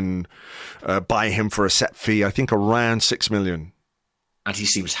would then buy him for a set fee, I think around 6 million. And he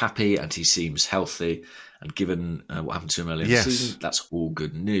seems happy and he seems healthy. And given what happened to him earlier in the season, that's all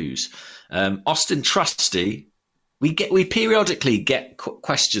good news. Austin Trusty, we periodically get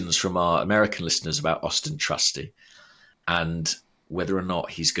questions from our American listeners about Austin Trusty and whether or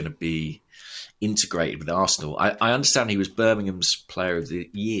not he's going to be integrated with Arsenal. I understand he was Birmingham's Player of the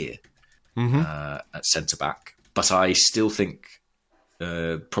Year at centre-back, but I still think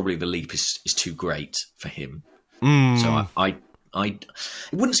probably the leap is too great for him. So it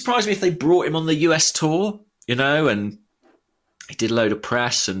wouldn't surprise me if they brought him on the US tour, and he did a load of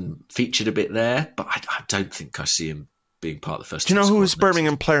press and featured a bit there, but I don't think I see him being part of the first team. Do you know who was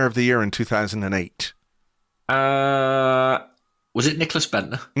Birmingham Player of the Year in 2008? Was it Nicholas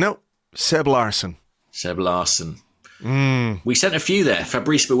Bentner? No, Seb Larsson. Seb Larsson. We sent a few there.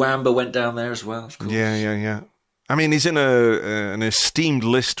 Fabrice Bouamba went down there as well, of course. Yeah. I mean, he's in an esteemed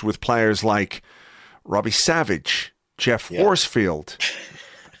list with players like Robbie Savage, Jeff Horsfield,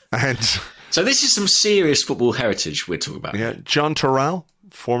 and... So this is some serious football heritage we're talking about. Yeah, John Terrell,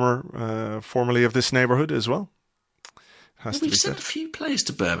 formerly of this neighbourhood as well. We've sent a few players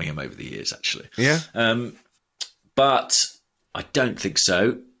to Birmingham over the years, actually. Yeah. But I don't think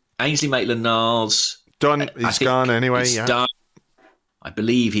so. Ainsley Maitland-Niles... Done. He's gone anyway. It's done. I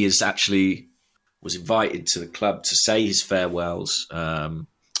believe he was invited to the club to say his farewells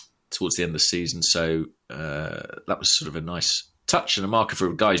towards the end of the season. So that was sort of a nice touch and a marker for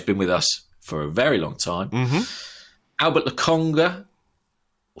a guy who's been with us for a very long time. Mm-hmm. Albert Lokonga,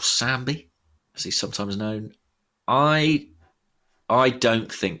 or Sambi, as he's sometimes known. I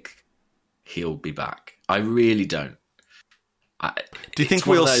don't think he'll be back. I really don't. Do you think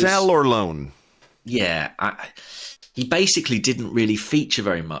we'll sell or loan? Yeah. He basically didn't really feature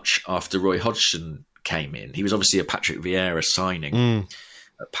very much after Roy Hodgson came in. He was obviously a Patrick Vieira signing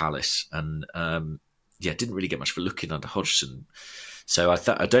at Palace, and didn't really get much for looking under Hodgson. So I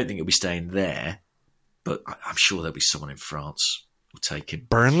don't think he'll be staying there, but I'm sure there'll be someone in France who'll take him.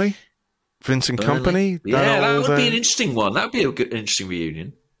 Burnley? Vincent Kompany? Yeah, that would be an interesting one. That would be an interesting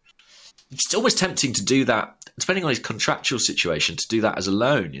reunion. It's almost tempting to do that, depending on his contractual situation, to do that as a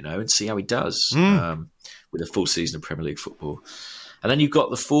loan, and see how he does with a full season of Premier League football. And then you've got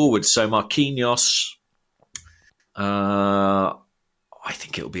the forward. So Marquinhos, I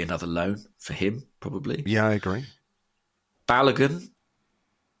think it'll be another loan for him, probably. Yeah, I agree. Balogun,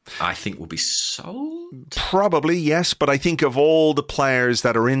 I think will be sold. Probably, yes. But I think of all the players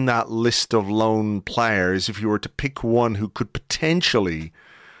that are in that list of loan players, if you were to pick one who could potentially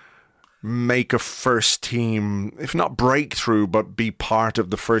make a first team, if not breakthrough, but be part of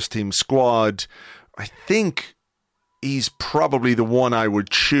the first team squad, I think he's probably the one I would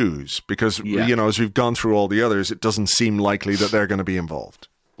choose because, as we've gone through all the others, it doesn't seem likely that they're going to be involved.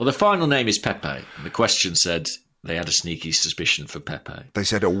 Well, the final name is Pepe. The question said they had a sneaky suspicion for Pepe. They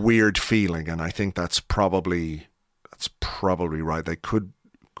said a weird feeling, and I think that's probably right. They could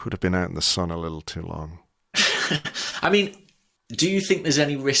have been out in the sun a little too long. I mean, do you think there's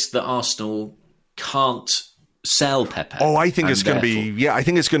any risk that Arsenal can't sell Pepe? Oh, I think it's going to be. Yeah, I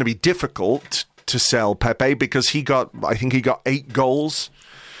think it's going to be difficult to sell Pepe because he got 8 goals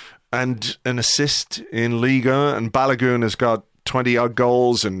and an assist in Liga, and Balogun has got 20-odd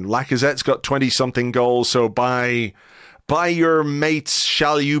goals, and Lacazette's got 20-something goals. So by your mates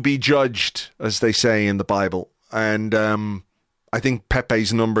shall you be judged, as they say in the Bible. And I think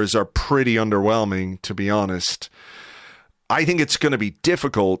Pepe's numbers are pretty underwhelming, to be honest. I think it's going to be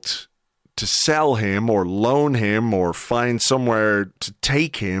difficult to sell him or loan him or find somewhere to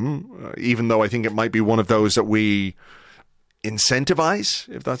take him, even though I think it might be one of those that we incentivize,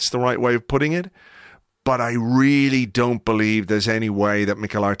 if that's the right way of putting it. But I really don't believe there's any way that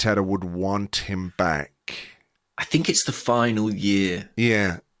Mikel Arteta would want him back. I think it's the final year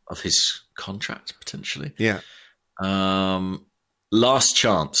Yeah. of his contract, potentially. Yeah. Last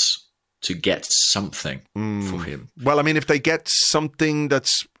chance to get something for him. Well, I mean, if they get something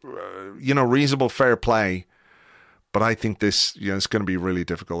that's, reasonable, fair play, but I think this, it's going to be really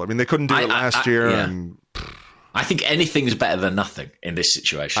difficult. I mean, they couldn't do it last year. Yeah. And I think anything's better than nothing in this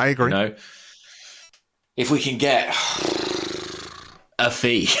situation. I agree. If we can get a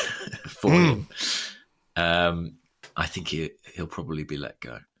fee for him, I think he'll probably be let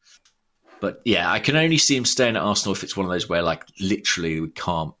go. But yeah, I can only see him staying at Arsenal if it's one of those where, like, literally we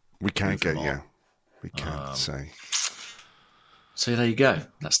can't get, we can't say. So there you go.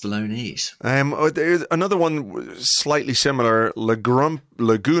 That's the loanees. There's another one slightly similar.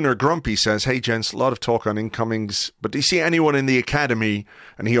 Laguner Grumpy says, "Hey gents, a lot of talk on incomings, but do you see anyone in the academy?"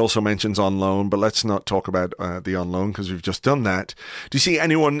 And he also mentions on loan, but let's not talk about the on loan because we've just done that. Do you see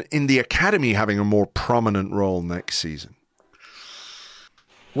anyone in the academy having a more prominent role next season?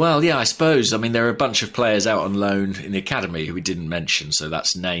 Well, yeah, I suppose. I mean, there are a bunch of players out on loan in the academy who we didn't mention. So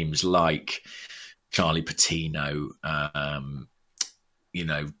that's names like Charlie Patino,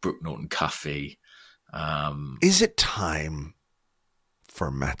 Brooke Norton-Cuffy. Is it time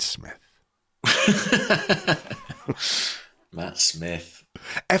for Matt Smith? Matt Smith.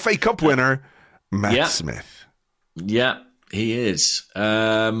 FA Cup winner, Matt Smith. Yeah, he is.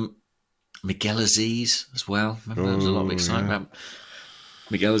 Miguel Aziz as well. Remember, there was a lot of excitement about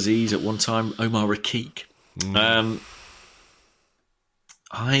Miguel Aziz at one time. Omar Rakik.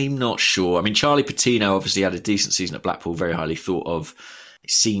 I'm not sure. I mean, Charlie Patino obviously had a decent season at Blackpool, very highly thought of.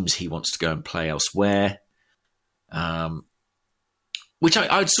 It seems he wants to go and play elsewhere, which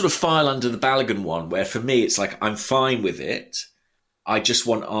I'd sort of file under the Balogun one, where for me it's like I'm fine with it. I just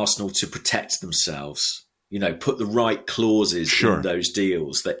want Arsenal to protect themselves, put the right clauses in those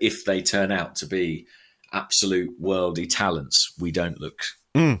deals that if they turn out to be absolute worldy talents, we don't look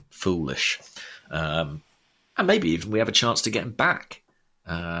foolish. And maybe even we have a chance to get him back.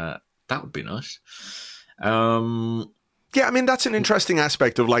 That would be nice. Yeah, I mean, that's an interesting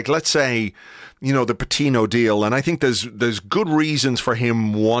aspect of, like, let's say, the Patino deal. And I think there's good reasons for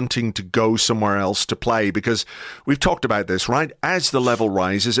him wanting to go somewhere else to play, because we've talked about this, right? As the level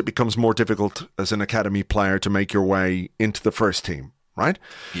rises, it becomes more difficult as an academy player to make your way into the first team, right?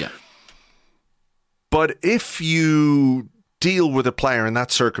 Yeah. But if you deal with a player in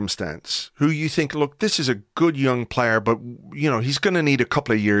that circumstance who you think, look, this is a good young player, but, he's going to need a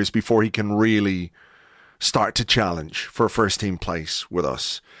couple of years before he can really start to challenge for a first team place with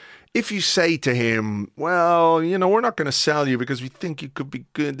us. If you say to him, well, we're not going to sell you because we think you could be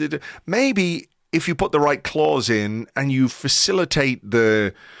good. Maybe if you put the right clause in and you facilitate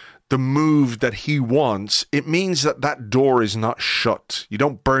the move that he wants, it means that door is not shut. You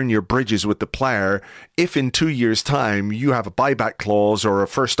don't burn your bridges with the player. If in 2 years' time you have a buyback clause or a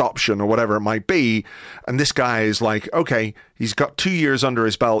first option or whatever it might be, and this guy is like, okay, he's got 2 years under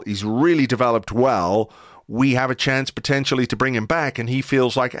his belt, he's really developed well, we have a chance potentially to bring him back, and he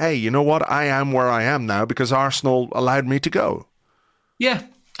feels like, hey, you know what? I am where I am now because Arsenal allowed me to go. Yeah,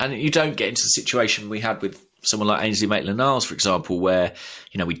 and you don't get into the situation we had with someone like Ainsley Maitland-Niles, for example, where,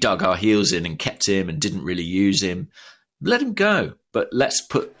 we dug our heels in and kept him and didn't really use him. Let him go, but let's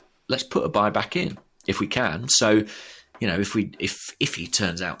put a buyback in if we can. So, if he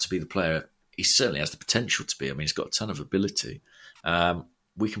turns out to be the player he certainly has the potential to be. I mean, he's got a ton of ability.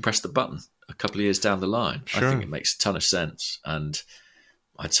 We can press the button a couple of years down the line. Sure. I think it makes a ton of sense. And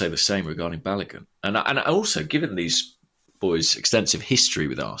I'd say the same regarding Balogun. And also, given these boys' extensive history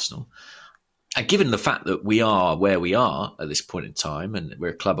with Arsenal, and given the fact that we are where we are at this point in time and we're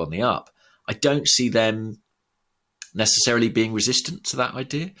a club on the up, I don't see them necessarily being resistant to that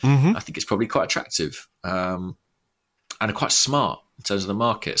idea. Mm-hmm. I think it's probably quite attractive and quite smart in terms of the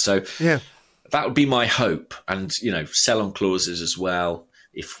market. So that would be my hope. And, sell-on clauses as well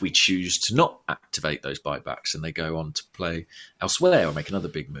if we choose to not activate those buybacks and they go on to play elsewhere or make another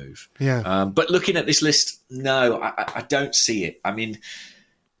big move. Yeah. But looking at this list, no, I don't see it. I mean,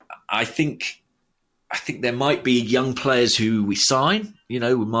 I think I think there might be young players who we sign. We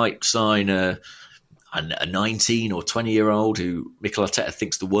might sign a 19 or 20-year-old who Mikel Arteta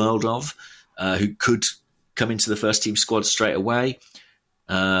thinks the world of, who could come into the first team squad straight away.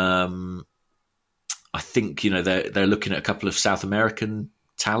 I think they're looking at a couple of South American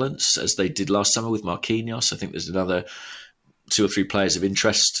talents, as they did last summer with Marquinhos. I think there's another 2 or 3 players of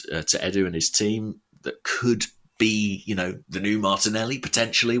interest to Edu and his team that could be, the new Martinelli,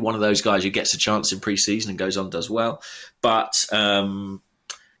 potentially one of those guys who gets a chance in pre-season and goes on and does well. But I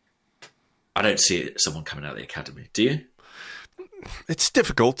don't see someone coming out of the academy. Do you? It's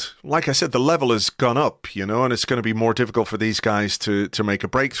difficult. Like I said, the level has gone up, and it's going to be more difficult for these guys to make a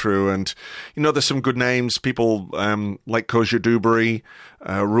breakthrough. And, there's some good names, people like Koja Dubry,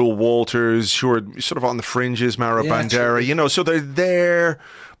 Rule Walters, who are sort of on the fringes, Mauro Bandera, so they're there,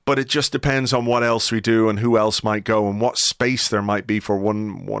 but it just depends on what else we do and who else might go and what space there might be for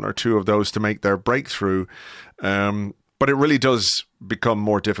one or two of those to make their breakthrough. But it really does become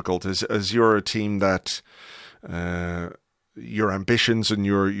more difficult as you're a team that... your ambitions and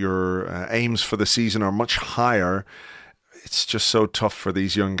your aims for the season are much higher. It's just so tough for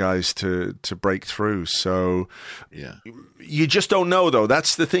these young guys to break through. So you just don't know, though.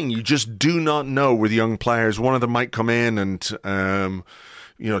 That's the thing. You just do not know with young players. One of them might come in and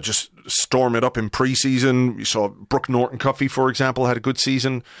just storm it up in pre-season. You saw Brooke Norton-Cuffey, for example, had a good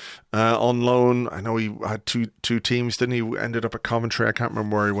season on loan. I know he had two teams, didn't he? Ended up at Coventry. I can't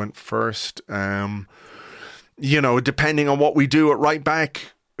remember where he went first. Depending on what we do at right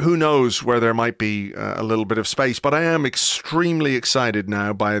back, who knows where there might be a little bit of space. But I am extremely excited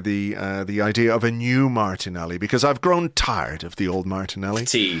now by the idea of a new Martinelli, because I've grown tired of the old Martinelli.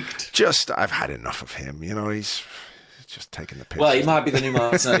 Fatigued. I've had enough of him. He's just taking the piss. Well, he might be the new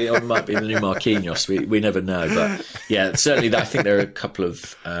Martinelli or he might be the new Marquinhos. We never know. But yeah, certainly I think there are a couple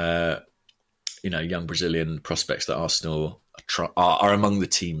of young Brazilian prospects that Arsenal are among the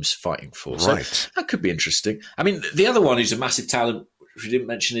teams fighting for. Right. So that could be interesting. I mean, the other one who's a massive talent, which we didn't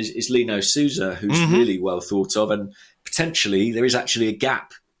mention, is Lino Sousa, who's really well thought of, and potentially there is actually a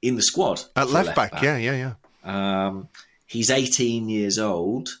gap in the squad at left back. Yeah. He's 18 years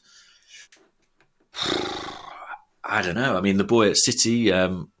old. I don't know. I mean, the boy at City,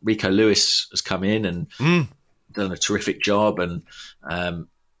 Rico Lewis, has come in and done a terrific job, and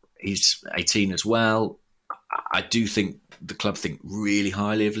he's 18 as well. I do think the club think really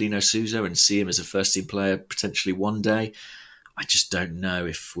highly of Lino Sousa and see him as a first-team player potentially one day. I just don't know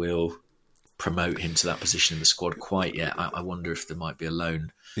if we'll promote him to that position in the squad quite yet. I wonder if there might be a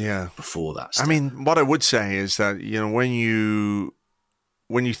loan before that step. I mean, what I would say is that, when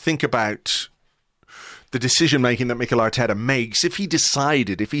you think about the decision-making that Mikel Arteta makes, if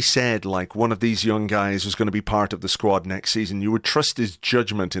he said, like, one of these young guys was going to be part of the squad next season, you would trust his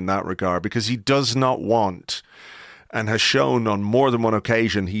judgment in that regard, because he does not want, and has shown on more than one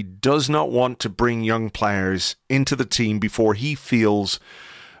occasion, he does not want to bring young players into the team before he feels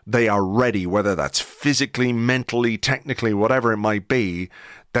they are ready, whether that's physically, mentally, technically, whatever it might be,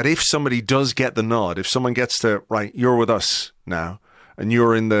 that if somebody does get the nod, if someone gets to, right, you're with us now, and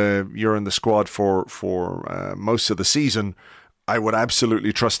you're in the squad for most of the season, I would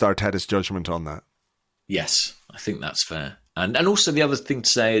absolutely trust Arteta's judgment on that. Yes, I think that's fair. And also the other thing to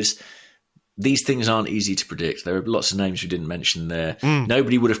say is these things aren't easy to predict. There are lots of names we didn't mention there.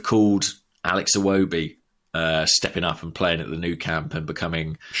 Nobody would have called Alex Iwobi stepping up and playing at the Nou Camp and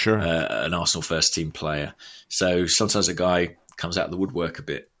becoming an Arsenal first team player. So sometimes a guy comes out of the woodwork a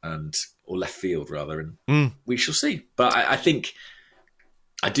bit, or left field rather, and we shall see. But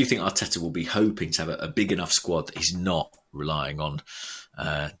I do think Arteta will be hoping to have a big enough squad that he's not relying on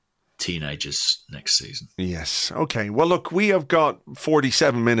teenagers next season. Yes. Okay. Well, look, we have got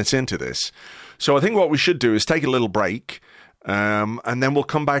 47 minutes into this. So I think what we should do is take a little break, and then we'll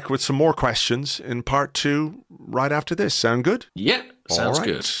come back with some more questions in part 2 right after this. Sound good? Yeah, sounds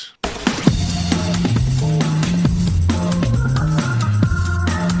good.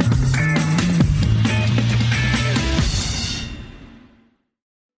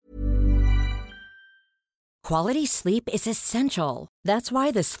 Quality sleep is essential. That's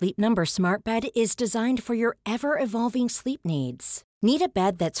why the Sleep Number Smart Bed is designed for your ever-evolving sleep needs. Need a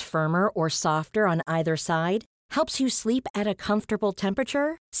bed that's firmer or softer on either side? Helps you sleep at a comfortable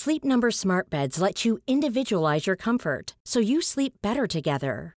temperature? Sleep Number Smart Beds let you individualize your comfort, so you sleep better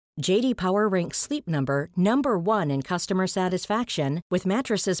together. J.D. Power ranks Sleep Number number 1 in customer satisfaction with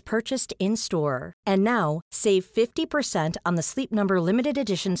mattresses purchased in-store. And now, save 50% on the Sleep Number Limited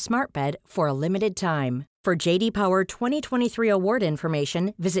Edition Smart Bed for a limited time. For JD Power 2023 award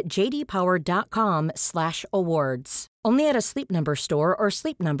information, visit jdpower.com/awards. Only at a Sleep Number store or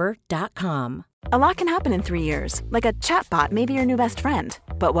sleepnumber.com. A lot can happen in 3 years, like a chatbot may be your new best friend.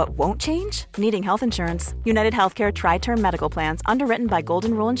 But what won't change? Needing health insurance. United Healthcare Tri-Term Medical Plans, underwritten by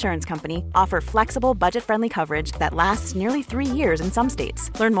Golden Rule Insurance Company, offer flexible, budget-friendly coverage that lasts nearly 3 years in some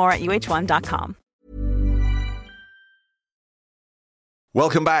states. Learn more at uh1.com.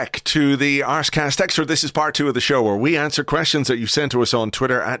 Welcome back to the Arsecast Extra. This is part 2 of the show where we answer questions that you've sent to us on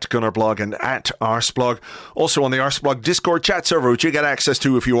Twitter at Gunnerblog and at Arseblog. Also on the Arseblog Discord chat server, which you get access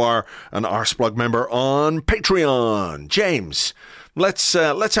to if you are an Arseblog member on Patreon. James, let's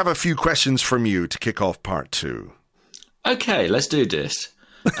have a few questions from you to kick off part 2. Okay, let's do this.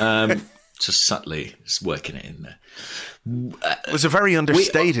 Just subtly working it in there. It was a very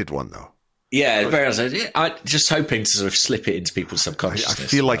understated one, though. Yeah, very nice. I'm just hoping to sort of slip it into people's subconsciousness. I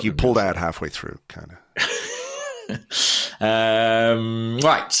feel like you pulled out halfway through, kind of.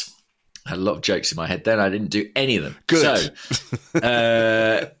 Right. I had a lot of jokes in my head then. I didn't do any of them. Good.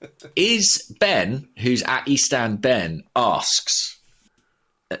 So, is Ben, who's at Eastan Ben, asks,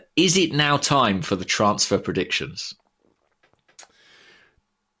 is it now time for the transfer predictions?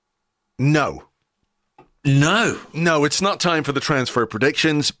 No. No, it's not time for the transfer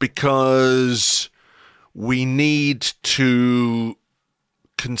predictions because we need to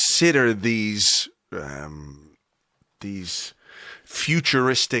consider these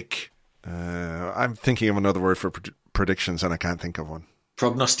futuristic. I'm thinking of another word for predictions, and I can't think of one.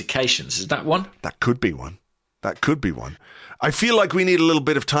 Prognostications, is that one? That could be one. I feel like we need a little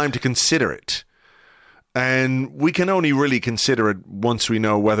bit of time to consider it. And we can only really consider it once we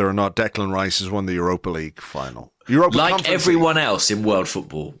know whether or not Declan Rice has won the Europa League final. Like everyone else in world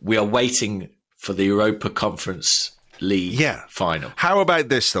football, we are waiting for the Europa Conference League final. How about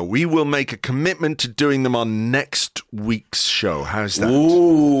this, though? We will make a commitment to doing them on next week's show. How's that?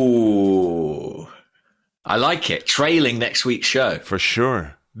 Ooh. I like it. Trailing next week's show. For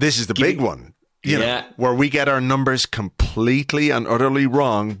sure. This is the big one. You know, where we get our numbers completely and utterly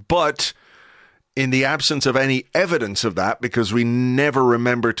wrong, but in the absence of any evidence of that, because we never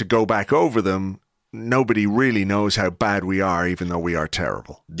remember to go back over them, nobody really knows how bad we are, even though we are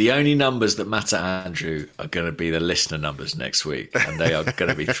terrible. The only numbers that matter, Andrew, are going to be the listener numbers next week, and they are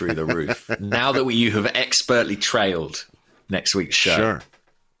going to be through the roof. Now that you have expertly trailed next week's show. Sure.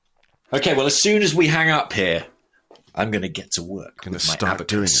 Okay, well, as soon as we hang up here, I'm going to get to work with my start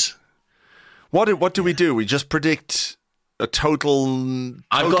doing abacus. it. What do we do? We just predict a total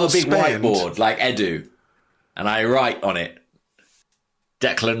I've got a big spend. whiteboard like Edu, and I write on it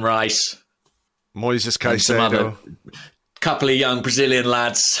Declan Rice, Moises and some other Caicedo, couple of young Brazilian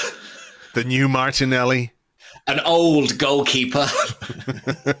lads, the new Martinelli, an old goalkeeper.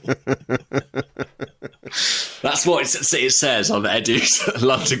 That's what it says on Edu's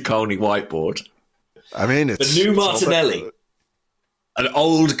London Colney whiteboard. I mean, it's the new Martinelli, an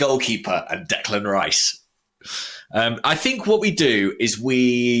old goalkeeper, and Declan Rice. I think what we do is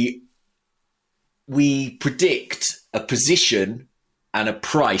we predict a position and a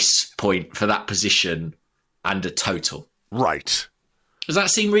price point for that position and a total. Right. Does that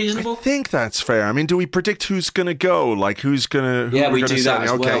seem reasonable? I think that's fair. I mean, do we predict who's going to go? Like, who's going to... Yeah, we do that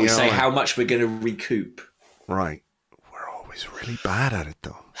as okay, well. We say how much we're going to recoup. Right. We're always really bad at it,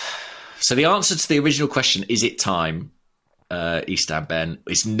 though. So the answer to the original question, is it time, Eastan Ben,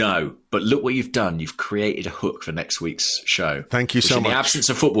 is no. But look what you've done. You've created a hook for next week's show. Thank you so much. In the absence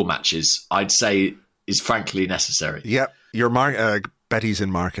of football matches, I'd say is frankly necessary. Yep. Betty's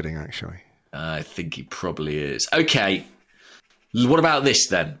in marketing, actually. I think he probably is. Okay. What about this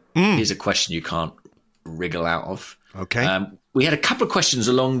then? Here's a question you can't wriggle out of. Okay. We had a couple of questions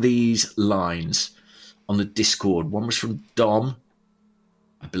along these lines on the Discord. One was from Dom,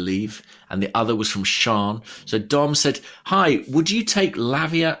 I believe, and the other was from Sean. So Dom said, hi, would you take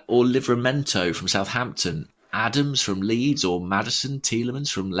Lavia or Livramento from Southampton, Adams from Leeds, or Maddison,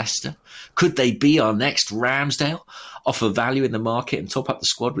 Tielemans from Leicester? Could they be our next Ramsdale? Offer value in the market and top up the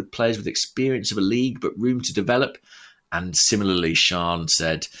squad with players with experience of a league but room to develop? And similarly, Sean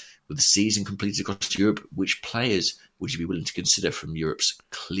said, with the season completed across Europe, which players would you be willing to consider from Europe's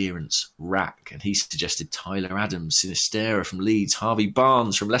clearance rack? And he suggested Tyler Adams, Sinistera from Leeds, Harvey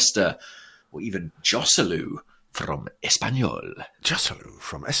Barnes from Leicester, or even Joselu from Espanyol. Joselu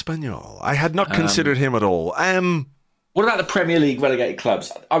from Espanyol. I had not considered him at all. What about the Premier League relegated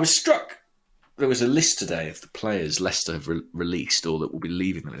clubs? I was struck. There was a list today of the players Leicester have released or that will be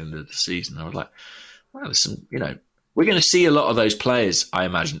leaving them at the end of the season. I was like, well, there's some, we're going to see a lot of those players, I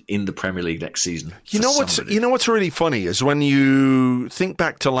imagine, in the Premier League next season. You know what's really funny is when you think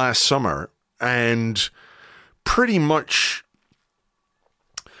back to last summer and pretty much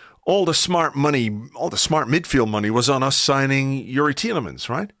all the smart midfield money was on us signing Yuri Tielemans,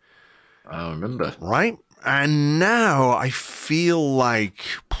 right? I remember. Right? And now I feel like,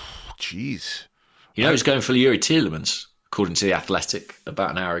 geez. You know who's going for Yuri Tielemans, according to The Athletic,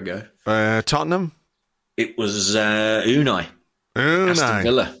 about an hour ago? Tottenham? It was Unai. Aston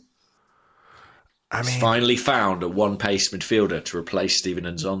Villa. I mean, finally found a one-pace midfielder to replace Steven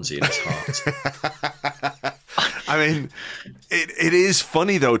Nzonzi in his heart. I mean, it is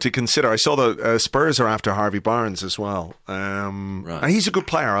funny, though, to consider. I saw the Spurs are after Harvey Barnes as well. Right. And he's a good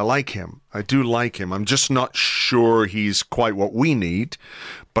player. I like him. I do like him. I'm just not sure he's quite what we need,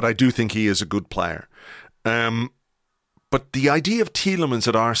 but I do think he is a good player. But the idea of Tielemans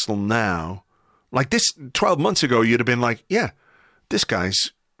at Arsenal now, like this 12 months ago, you'd have been like, yeah, this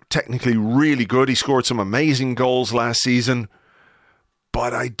guy's technically really good. He scored some amazing goals last season,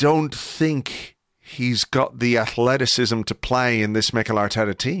 but I don't think he's got the athleticism to play in this Mikel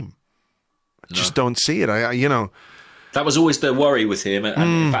Arteta team. I just don't see it. That was always the worry with him, and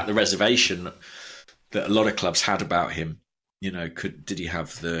in fact, the reservation that a lot of clubs had about him. Did he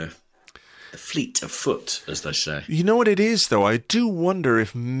have the fleet of foot, as they say? You know what it is, though? I do wonder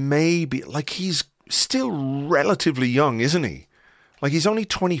if maybe, like, he's still relatively young, isn't he? Like, he's only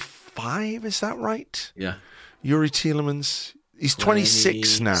 25, is that right? Yeah. Yuri Tielemans, he's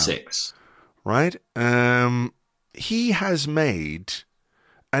 26 now. Right? He has made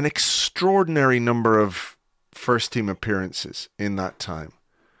an extraordinary number of first-team appearances in that time.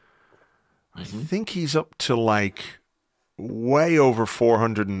 I think he's up to, like, way over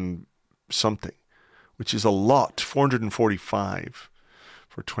 400 and something, which is a lot, 445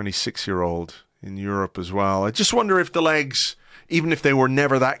 for a 26-year-old in Europe as well. I just wonder if the legs, even if they were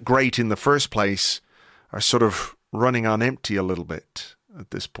never that great in the first place, are sort of running on empty a little bit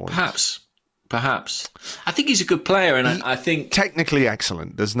at this point. Perhaps. I think he's a good player, and I think technically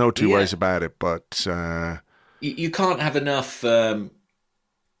excellent. There's no two ways about it, but you can't have enough. There's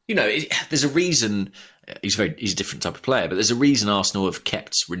a reason. He's a different type of player, but there's a reason Arsenal have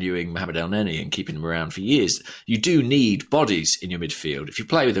kept renewing Mohamed El Neni and keeping him around for years. You do need bodies in your midfield. If you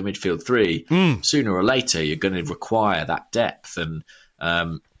play with a midfield three, sooner or later you're going to require that depth. And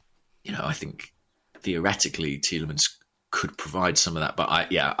I think theoretically Tielemans could provide some of that, but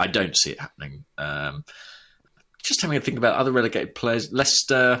I don't see it happening. Just having a think about other relegated players.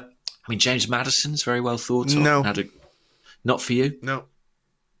 Leicester. I mean, James Maddison's very well thought of. No, not for you. No.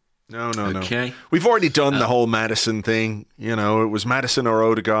 Okay. No. We've already done the whole Maddison thing. It was Maddison or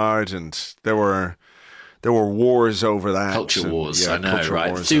Odegaard, and there were wars over that. Culture wars, I know,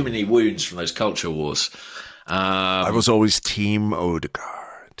 right? Too many wounds from those culture wars. I was always Team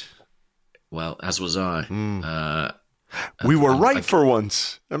Odegaard. Well, as was I. We were right for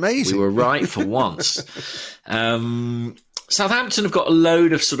once. Amazing. We were right for once. Southampton have got a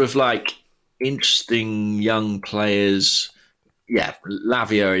load of sort of like interesting young players. Yeah,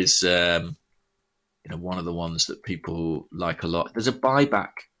 Lavia is one of the ones that people like a lot. There's a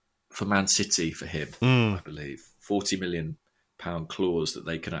buyback for Man City for him, I believe. £40 million clause that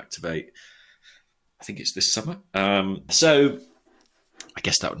they can activate. I think it's this summer. So I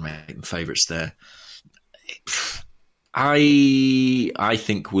guess that would make them favourites there. I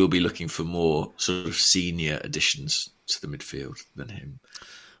think we'll be looking for more sort of senior additions to the midfield than him.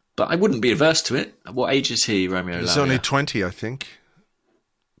 But I wouldn't be averse to it. What age is he, Romeo Lavia? He's only 20, I think.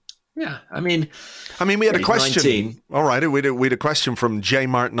 Yeah, I mean, we had a question. 19. All right, we had a question from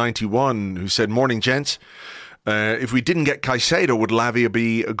JMart91 who said, "Morning, gents. If we didn't get Caicedo, would Lavia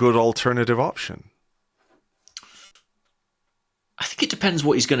be a good alternative option?" I think it depends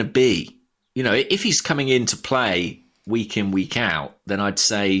what he's going to be. If he's coming in to play week in, week out, then I'd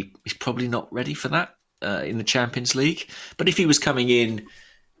say he's probably not ready for that in the Champions League. But if he was coming in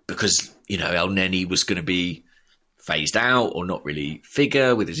because, El Neni was going to be phased out or not really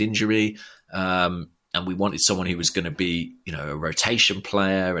figure with his injury, and we wanted someone who was going to be, a rotation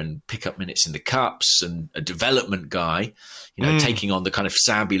player and pick up minutes in the cups and a development guy, taking on the kind of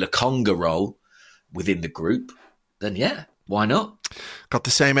Sambi Lokonga role within the group, then yeah, why not? Got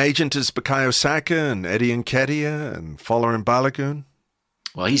the same agent as Bukayo Saka and Eddie Nketiah and Folarin Balogun.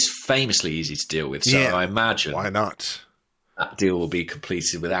 Well, he's famously easy to deal with, so yeah, I imagine why not? That deal will be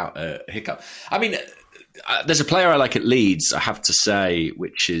completed without a hiccup. I mean, there's a player I like at Leeds, I have to say,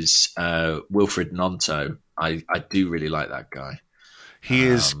 which is Wilfred Gnonto. I do really like that guy. He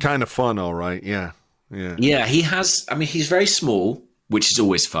is kind of fun, all right. Yeah. Yeah, he has. I mean, he's very small, which is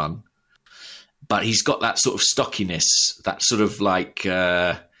always fun. But he's got that sort of stockiness, that sort of like,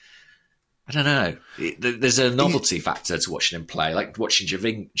 I I don't know. There's a novelty factor to watching him play, like watching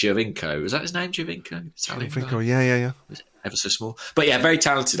Giovinco. Is that his name, Giovinco? Giovinco, yeah. Ever so small. But yeah, very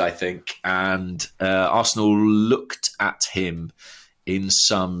talented, I think. And Arsenal looked at him in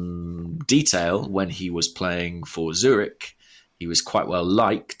some detail when he was playing for Zurich. He was quite well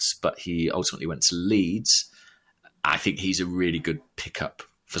liked, but he ultimately went to Leeds. I think he's a really good pickup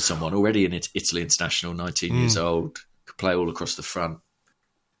for someone already in Italy international, 19 years old, could play all across the front.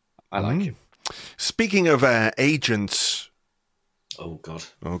 I like him. Speaking of agents. Oh, God.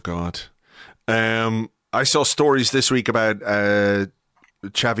 I saw stories this week about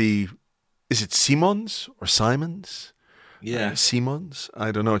Xavi. Is it Simons or Simons? Yeah. Simons?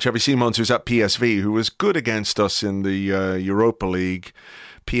 I don't know. Xavi Simons, who's at PSV, who was good against us in the Europa League.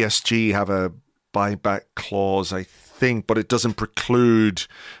 PSG have a buyback clause, I think, but it doesn't preclude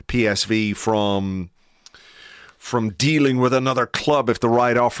PSV from dealing with another club if the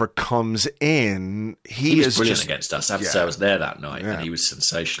right offer comes in. He was brilliant against us. I have to say I was there that night, and he was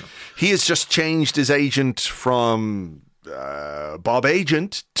sensational. He has just changed his agent from Bob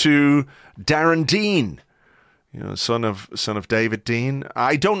Agent to Darren Dean, son of David Dean.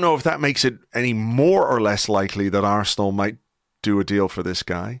 I don't know if that makes it any more or less likely that Arsenal might do a deal for this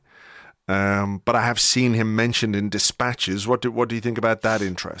guy. But I have seen him mentioned in dispatches. What do you think about that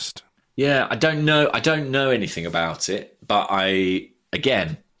interest? Yeah, I don't know anything about it, but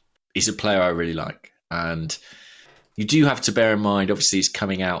he's a player I really like. And you do have to bear in mind, obviously, he's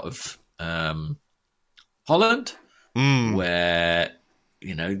coming out of Holland, where,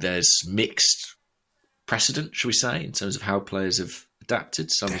 there's mixed precedent, shall we say, in terms of how players have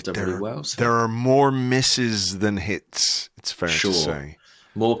adapted. Some have done really well. So. There are more misses than hits, it's fair to say.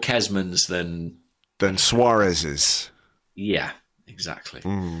 More Kesmans than Suarez's. Yeah. Exactly.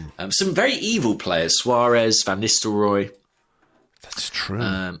 Some very evil players, Suarez, Van Nistelrooy. That's true.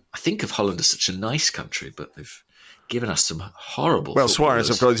 I think of Holland as such a nice country, but they've given us some horrible. Well, Suarez,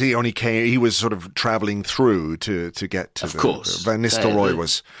 of course, he was sort of travelling through to get to. Of course, Van Nistelrooy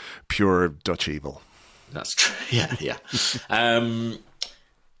was pure Dutch evil. That's true. Yeah. I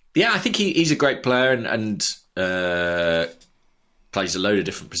think he's a great player and plays a load of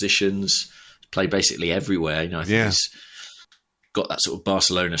different positions. Play basically everywhere. I think he's got that sort of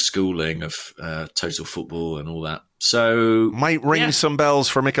Barcelona schooling of total football and all that. So might ring some bells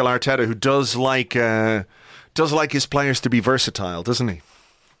for Mikel Arteta, who does like his players to be versatile, doesn't he?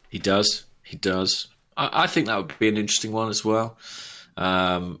 He does. I think that would be an interesting one as well.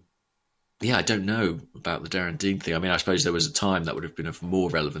 I don't know about the Darren Dean thing. I mean, I suppose there was a time that would have been of more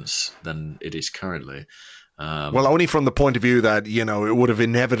relevance than it is currently. Well, only from the point of view that, it would have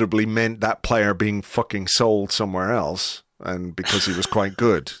inevitably meant that player being fucking sold somewhere else. And because he was quite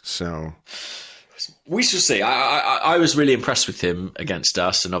good, so we shall see. I was really impressed with him against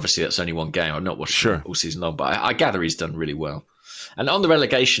us, and obviously that's only one game. I've not watched him all season long, but I gather he's done really well. And on the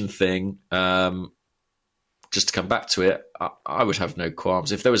relegation thing, just to come back to it, I would have no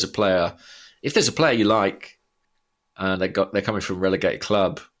qualms if there's a player you like, and they're coming from a relegated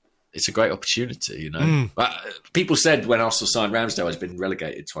club. It's a great opportunity, But people said when Arsenal signed Ramsdale, he's been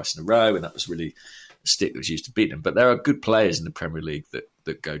relegated twice in a row, and that was really the stick that was used to beat them. But there are good players in the Premier League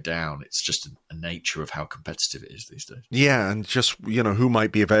that go down. It's just a nature of how competitive it is these days. Yeah, and just, who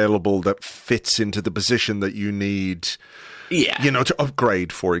might be available that fits into the position that you need, to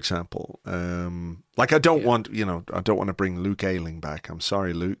upgrade, for example. I don't want to bring Luke Ayling back. I'm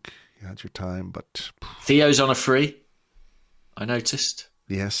sorry, Luke. You had your time, but... Theo's on a free, I noticed.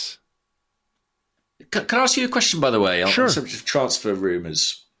 Yes. Can I ask you a question, by the way? Sure. On the subject of transfer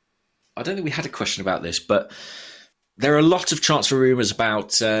rumours. I don't think we had a question about this, but there are a lot of transfer rumours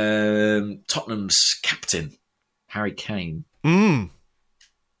about Tottenham's captain, Harry Kane. Real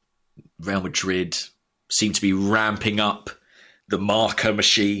Madrid seem to be ramping up the marker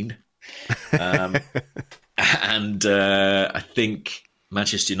machine. And I think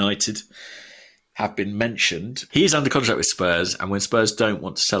Manchester United have been mentioned. He's under contract with Spurs, and when Spurs don't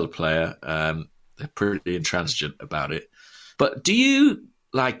want to sell a player, they're pretty intransigent about it. But do you,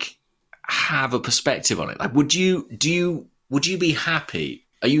 have a perspective on it? Would you be happy?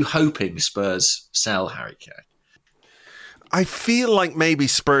 Are you hoping Spurs sell Harry Kane? I feel like maybe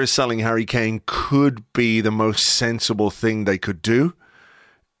Spurs selling Harry Kane could be the most sensible thing they could do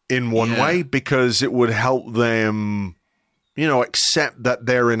in one way, because it would help them, accept that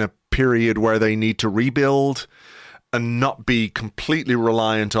they're in a period where they need to rebuild and not be completely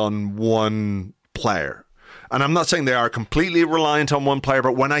reliant on one player. And I'm not saying they are completely reliant on one player,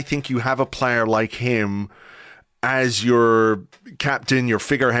 but when I think you have a player like him as your captain, your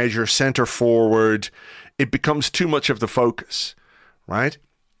figurehead, your centre forward, it becomes too much of the focus, right?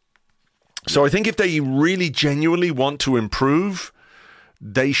 So I think if they really genuinely want to improve,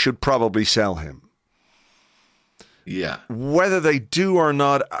 they should probably sell him. Yeah. Whether they do or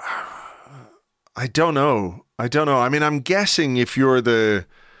not, I don't know. I mean, I'm guessing if you're the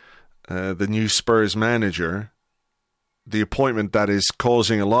new Spurs manager, the appointment that is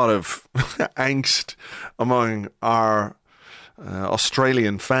causing a lot of angst among our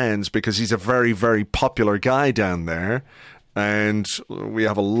Australian fans, because he's a very, very popular guy down there. And we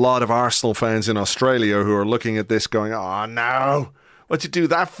have a lot of Arsenal fans in Australia who are looking at this going, oh, no, what'd you do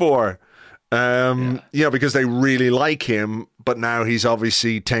that for? Because they really like him, but now he's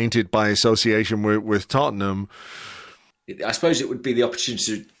obviously tainted by association with Tottenham. I suppose it would be the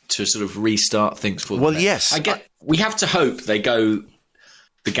opportunity to sort of restart things for them. Well, yes. We have to hope they go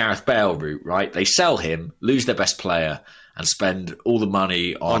the Gareth Bale route, right? They sell him, lose their best player, and spend all the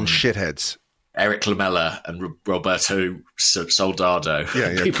money on shitheads. Eric Lamela and Roberto Soldado.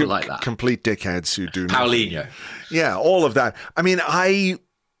 Yeah, people like that. Complete dickheads who do Paulinho. Nothing. Yeah, all of that. I mean, I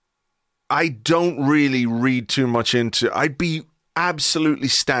don't really read too much into... I'd be absolutely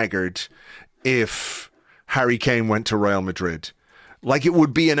staggered if Harry Kane went to Real Madrid. Like, it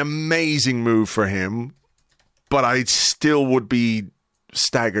would be an amazing move for him, but I still would be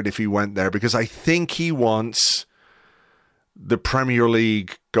staggered if he went there, because I think he wants the Premier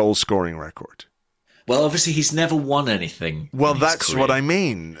League goal-scoring record. Well, obviously, he's never won anything. Well, that's career. What I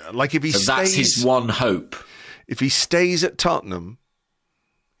mean. Like, if he stays... That's his one hope. If he stays at Tottenham...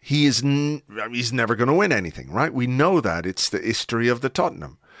 he's never going to win anything, right? We know that. It's the history of the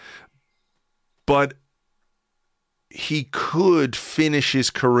Tottenham. But he could finish his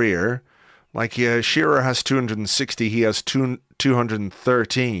career, like Shearer has 260, he has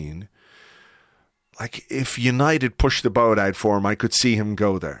 213. Like, if United push the boat out for him, I could see him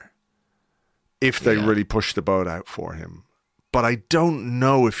go there. If they really push the boat out for him. But I don't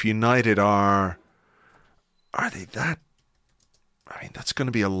know if United are they that... I mean, that's going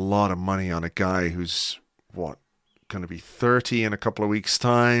to be a lot of money on a guy who's, going to be 30 in a couple of weeks'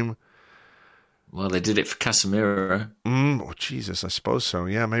 time. Well, they did it for Casemiro. Oh, Jesus, I suppose so.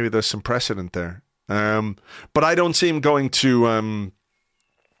 Yeah, maybe there's some precedent there. But I don't see him going to...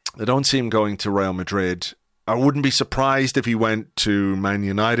 Real Madrid. I wouldn't be surprised if he went to Man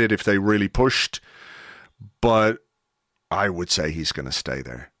United if they really pushed. But I would say he's going to stay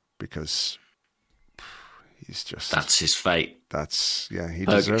there because... he's just... That's his fate. He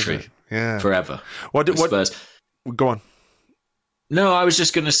deserves it. Yeah. Forever. What? Go on. No, I was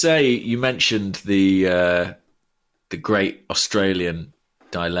just going to say, you mentioned the great Australian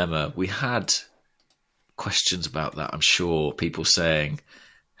dilemma. We had questions about that, I'm sure. People saying,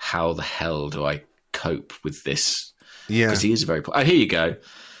 how the hell do I cope with this? Yeah. Because he is very... Oh, here you go.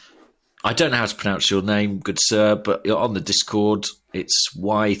 I don't know how to pronounce your name, good sir, but you're on the Discord. It's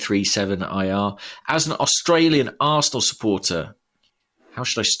Y37IR. As an Australian Arsenal supporter, how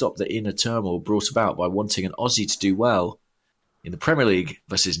should I stop the inner turmoil brought about by wanting an Aussie to do well in the Premier League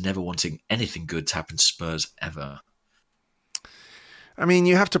versus never wanting anything good to happen to Spurs ever? I mean,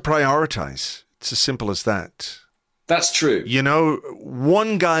 you have to prioritise. It's as simple as that. That's true. You know,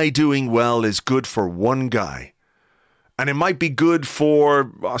 one guy doing well is good for one guy. And it might be good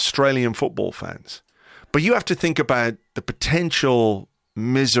for Australian football fans. But you have to think about the potential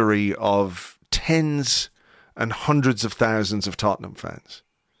misery of tens and hundreds of thousands of Tottenham fans.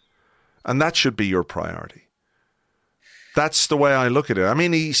 And that should be your priority. That's the way I look at it. I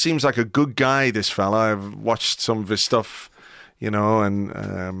mean, he seems like a good guy, this fella. I've watched some of his stuff,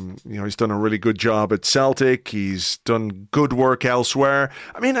 and he's done a really good job at Celtic. He's done good work elsewhere.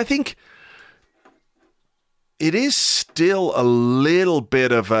 I mean, I think... it is still a little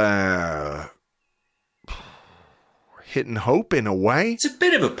bit of a hit and hope in a way. It's a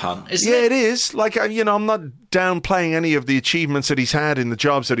bit of a punt, isn't it? Yeah, it is. Like, I'm not downplaying any of the achievements that he's had in the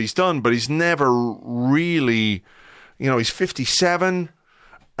jobs that he's done, but he's never really, he's 57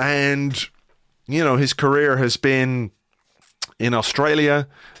 and, his career has been in Australia,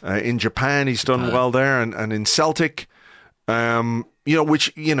 in Japan, he's done well there, and in Celtic.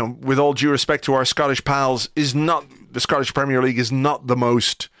 Which, with all due respect to our Scottish pals, the Scottish Premier League is not the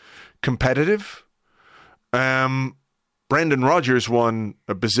most competitive. Brendan Rodgers won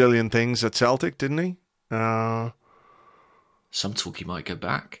a bazillion things at Celtic, didn't he? Some talk he might go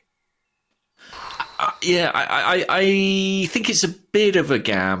back. I think it's a bit of a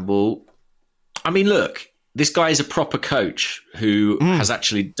gamble. I mean, look, this guy is a proper coach who has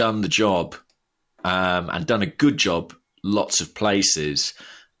actually done the job and done a good job lots of places.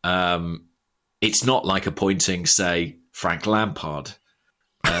 It's not like appointing, say, Frank Lampard.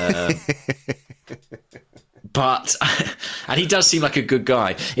 But, and he does seem like a good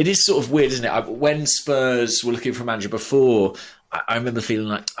guy. It is sort of weird, isn't it? When Spurs were looking for a manager before, I remember feeling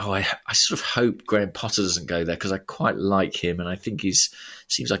like, I sort of hope Graham Potter doesn't go there because I quite like him and I think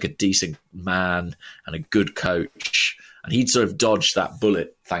seems like a decent man and a good coach. And he'd sort of dodged that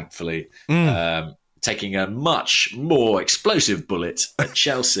bullet, thankfully, taking a much more explosive bullet at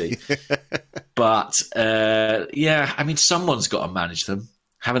Chelsea. But, someone's got to manage them,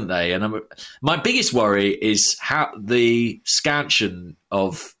 haven't they? And my biggest worry is how the scansion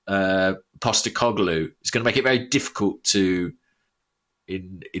of Postecoglou is going to make it very difficult to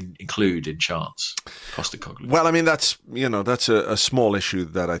include in charts. Postecoglou. Well, I mean, that's a small issue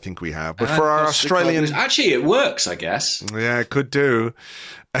that I think we have. But for our Australian... Actually, it works, I guess. Yeah, it could do.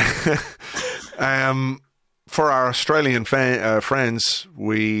 For our Australian friends,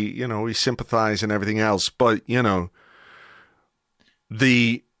 we sympathise and everything else. But,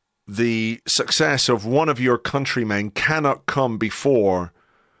 the success of one of your countrymen cannot come before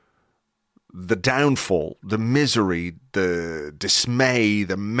the downfall, the misery, the dismay,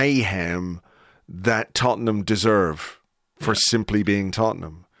 the mayhem that Tottenham deserve for simply being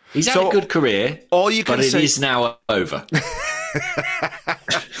Tottenham. He's had a good career, but it is now over.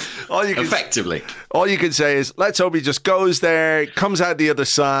 Effectively. All you can say is, let's hope he just goes there, comes out the other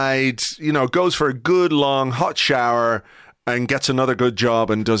side, goes for a good long hot shower and gets another good job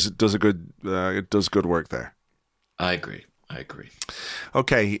and does good work there. I agree.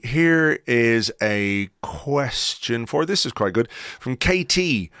 Okay, here is a question this is quite good, from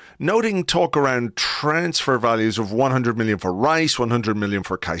KT. Noting talk around transfer values of 100 million for Rice, 100 million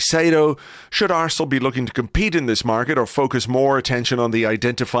for Caicedo, should Arsenal be looking to compete in this market or focus more attention on the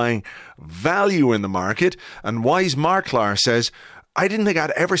identifying value in the market? And Wise Marklar says, I didn't think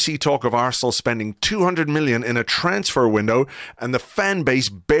I'd ever see talk of Arsenal spending 200 million in a transfer window and the fan base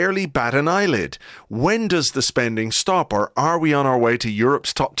barely bat an eyelid. When does the spending stop, or are we on our way to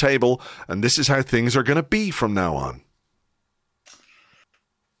Europe's top table and this is how things are going to be from now on?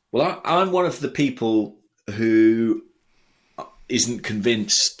 Well, I'm one of the people who isn't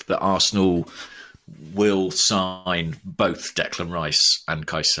convinced that Arsenal will sign both Declan Rice and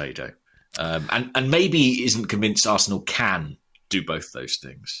Caicedo. And maybe isn't convinced Arsenal can do both those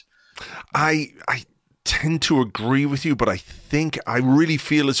things. I tend to agree with you, but I really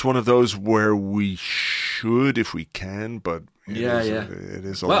feel it's one of those where we should if we can, but it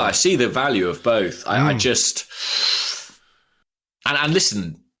is a lot. I see the value of both. I just and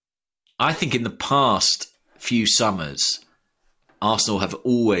listen, I think in the past few summers Arsenal have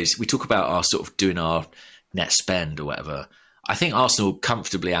always, we talk about our sort of doing our net spend or whatever. I think Arsenal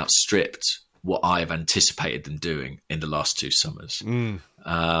comfortably outstripped what I have anticipated them doing in the last two summers. We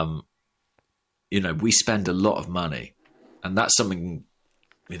spend a lot of money, and that's something,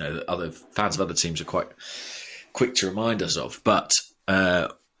 that other fans of other teams are quite quick to remind us of. But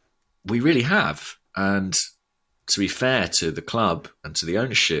we really have. And to be fair to the club and to the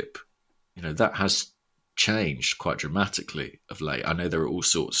ownership, that has changed quite dramatically of late. I know there are all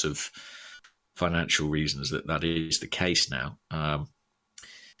sorts of financial reasons that is the case now.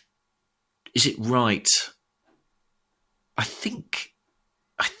 Is it right? I think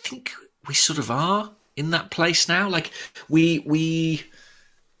we sort of are in that place now. Like I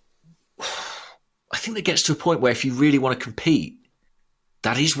think it gets to a point where if you really want to compete,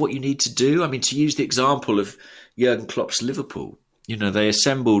 that is what you need to do. I mean, to use the example of Jurgen Klopp's Liverpool, they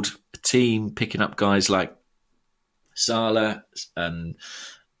assembled a team picking up guys like Salah and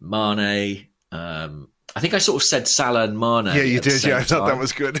Mane. I think I sort of said Salah and Mane. Yeah, you did. Yeah, I thought that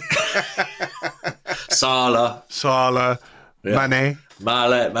was good. Salah, Mane.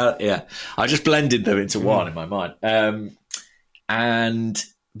 Yeah. I just blended them into one in my mind.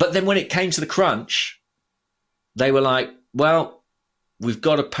 But then when it came to the crunch, they were like, well, we've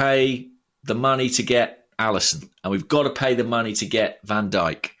got to pay the money to get Alisson and we've got to pay the money to get Van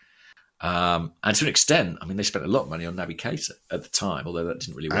Dijk. And to an extent, I mean, they spent a lot of money on Naby Keita at the time, although that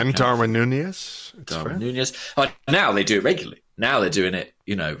didn't really work out. And Darwin Núñez. Núñez. Now they do it regularly. Now they're doing it,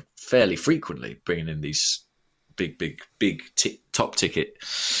 fairly frequently, bringing in these big top ticket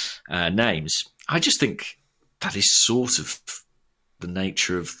names. I just think that is sort of the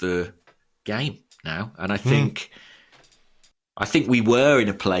nature of the game now. And I think we were in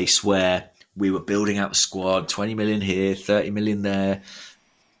a place where we were building out the squad, 20 million here, 30 million there,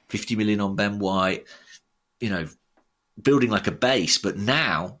 50 million on Ben White, building like a base. But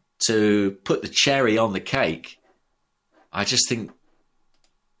now to put the cherry on the cake, I just think,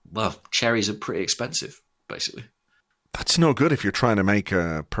 cherries are pretty expensive, basically. That's no good if you're trying to make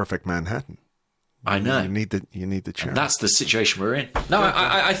a perfect Manhattan. I know. You need the chance. And that's the situation we're in. No,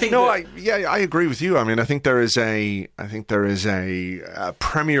 I think. No, I agree with you. I mean, I think there is a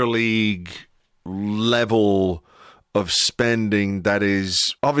Premier League level of spending that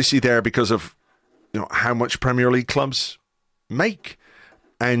is obviously there because of how much Premier League clubs make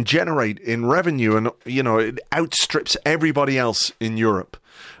and generate in revenue, and it outstrips everybody else in Europe,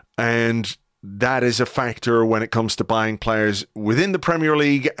 and that is a factor when it comes to buying players within the Premier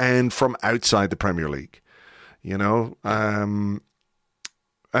League and from outside the Premier League. And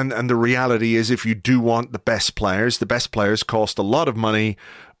the reality is, if you do want the best players cost a lot of money,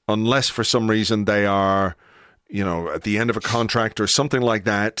 unless for some reason they are, at the end of a contract or something like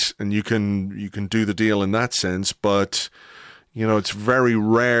that, and you can do the deal in that sense. But it's very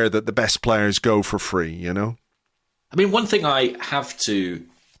rare that the best players go for free. I mean, one thing I have to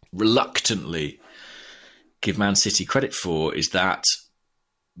reluctantly give Man City credit for is that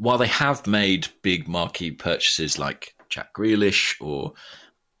while they have made big marquee purchases like Jack Grealish, or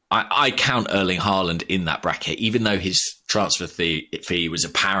I count Erling Haaland in that bracket, even though his transfer fee was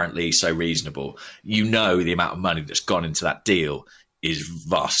apparently so reasonable, the amount of money that's gone into that deal is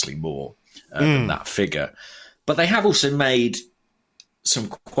vastly more than that figure. But they have also made some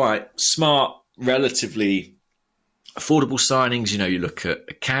quite smart, relatively affordable signings. You look at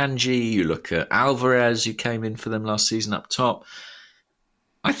Akanji, you look at Alvarez, who came in for them last season up top.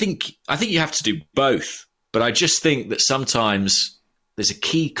 I think you have to do both, but I just think that sometimes there's a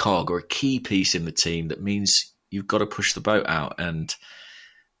key cog or a key piece in the team that means you've got to push the boat out. And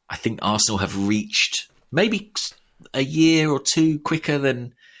I think Arsenal have reached maybe a year or two quicker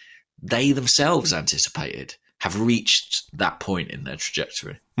than they themselves anticipated, have reached that point in their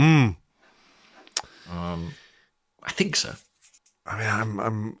trajectory. I think so. I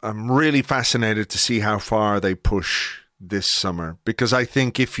mean, I'm really fascinated to see how far they push this summer, because I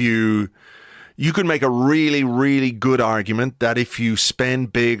think if you could make a really, really good argument that if you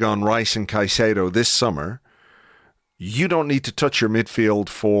spend big on Rice and Caicedo this summer, you don't need to touch your midfield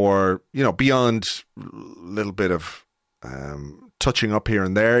for, beyond a little bit of touching up here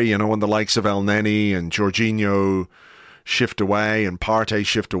and there, when the likes of El Neni and Jorginho shift away and Partey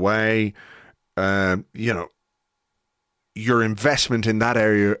shift away, your investment in that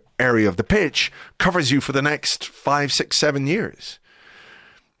area of the pitch covers you for the next 5, 6, 7 years.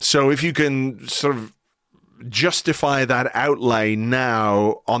 So if you can sort of justify that outlay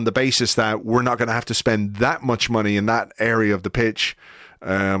now on the basis that we're not going to have to spend that much money in that area of the pitch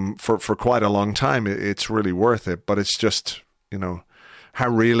for quite a long time, it's really worth it. But it's just, how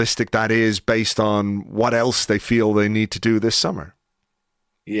realistic that is based on what else they feel they need to do this summer.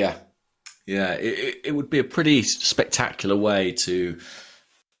 Yeah. Yeah, it would be a pretty spectacular way to,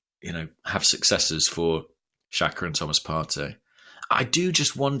 have successors for Xhaka and Thomas Partey. I do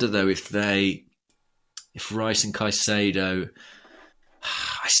just wonder, though, if Rice and Caicedo,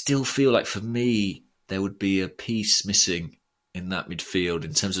 I still feel like for me, there would be a piece missing in that midfield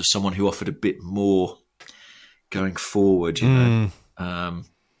in terms of someone who offered a bit more going forward,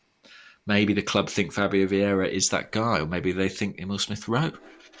 Maybe the club think Fabio Vieira is that guy, or maybe they think Emil Smith-Rowe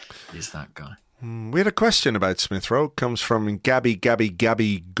is that guy. We had a question about Smith-Rowe. It comes from Gabby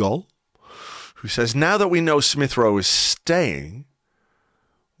Gull, who says, now that we know Smith-Rowe is staying,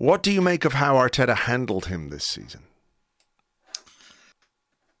 what do you make of how Arteta handled him this season?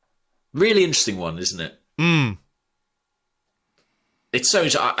 Really interesting one, isn't it? It's so...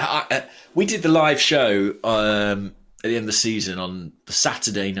 we did the live show at the end of the season on the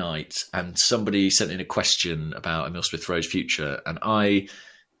Saturday night, and somebody sent in a question about Emil Smith-Rowe's future, and I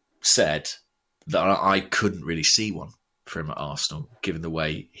said that I couldn't really see one for him at Arsenal, given the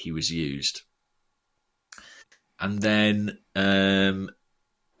way he was used. And then on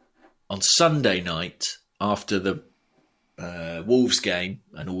Sunday night, after the Wolves game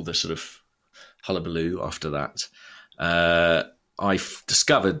and all the sort of hullabaloo after that, I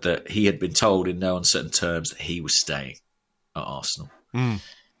discovered that he had been told in no uncertain terms that he was staying at Arsenal.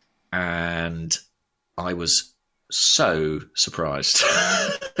 And I was so surprised.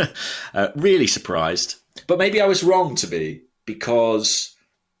 Really surprised. But maybe I was wrong to be, because...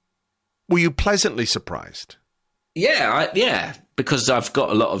 Were you pleasantly surprised? Yeah, because I've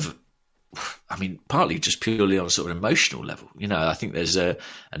got a lot of... I mean, partly just purely on a sort of emotional level. I think there's an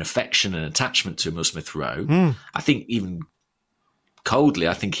affection and attachment to Emil Smith-Rowe. I think even... coldly,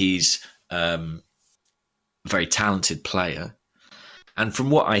 I think he's a very talented player. And from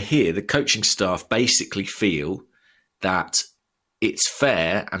what I hear, the coaching staff basically feel that it's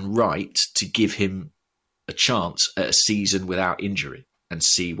fair and right to give him a chance at a season without injury and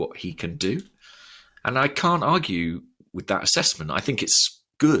see what he can do. And I can't argue with that assessment. I think it's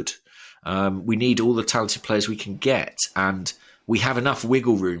good. We need all the talented players we can get, and we have enough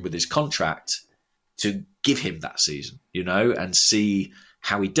wiggle room with his contract to give him that season, and see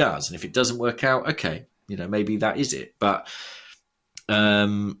how he does. And if it doesn't work out, okay, maybe that is it. But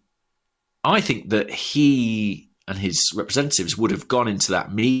I think that he and his representatives would have gone into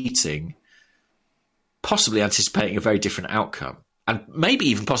that meeting possibly anticipating a very different outcome, and maybe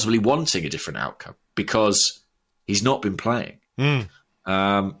even possibly wanting a different outcome, because he's not been playing.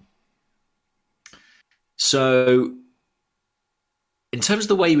 So in terms of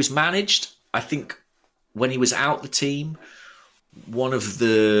the way he was managed, I think when he was out the team, one of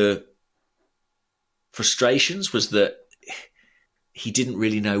the frustrations was that he didn't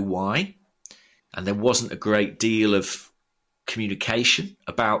really know why, and there wasn't a great deal of communication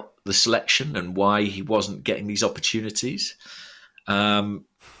about the selection and why he wasn't getting these opportunities. But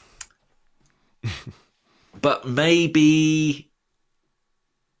maybe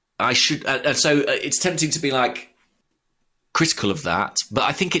I should... so it's tempting to be critical of that, but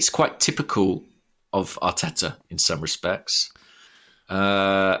I think it's quite typical of Arteta in some respects.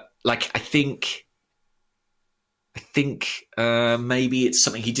 I think maybe it's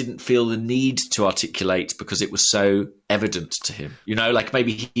something he didn't feel the need to articulate because it was so evident to him.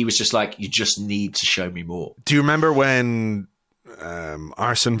 Maybe he was just you just need to show me more. Do you remember when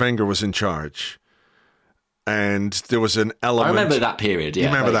Arsene Wenger was in charge and there was an element... I remember that period, yeah. You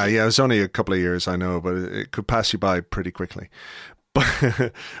remember that? Yeah, it was only a couple of years, I know, but it could pass you by pretty quickly.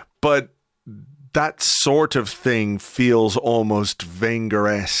 But that sort of thing feels almost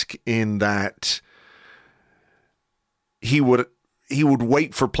Wenger-esque in that he would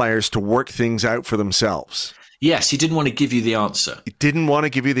wait for players to work things out for themselves. Yes, he didn't want to give you the answer. He didn't want to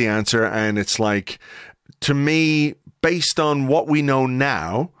give you the answer, and it's to me, based on what we know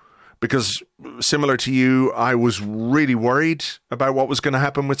now, because similar to you, I was really worried about what was going to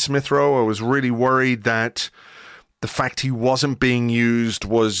happen with Smith Rowe. I was really worried that the fact he wasn't being used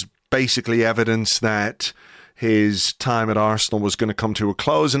was basically evidence that his time at Arsenal was going to come to a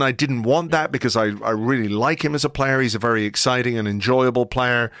close, and I didn't want that because I really like him as a player. He's a very exciting and enjoyable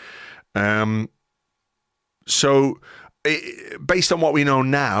player. So based on what we know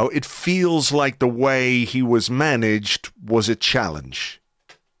now, it feels like the way he was managed was a challenge.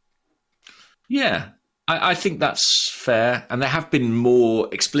 Yeah, I think that's fair. And there have been more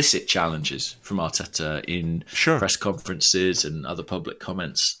explicit challenges from Arteta in press conferences and other public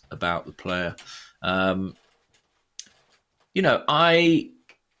comments about the player. I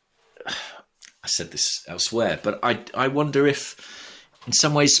said this elsewhere, but I wonder if in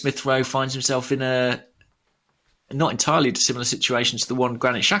some ways Smith Rowe finds himself in a not entirely dissimilar situation to the one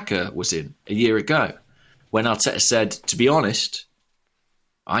Granit Xhaka was in a year ago, when Arteta said, to be honest,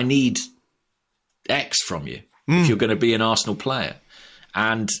 I need X from you if you're going to be an Arsenal player.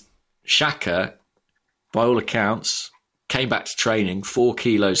 And Xhaka, by all accounts, came back to training 4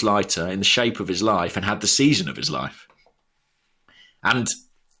 kilos lighter, in the shape of his life, and had the season of his life. And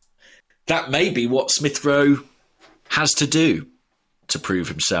that may be what Smith Rowe has to do to prove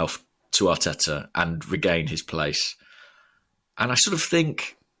himself to Arteta and regain his place. And I sort of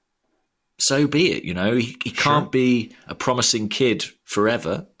think, so be it. He can't be a promising kid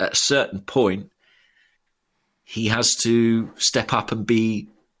forever. At a certain point, he has to step up and be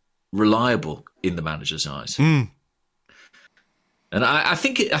reliable in the manager's eyes. And I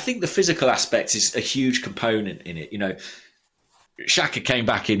think the physical aspect is a huge component in it. Xhaka came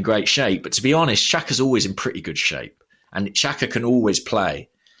back in great shape, but to be honest, Xhaka's always in pretty good shape, and Xhaka can always play.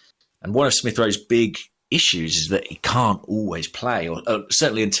 And one of Smith Rowe's big issues is that he can't always play, or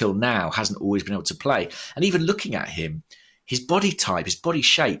certainly until now hasn't always been able to play. And even looking at him, his body type, his body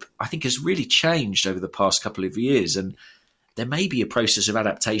shape, I think has really changed over the past couple of years. And there may be a process of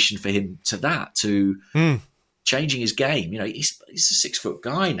adaptation for him to that, to changing his game. He's a 6-foot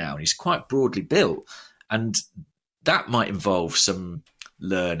guy now, and he's quite broadly built. And that might involve some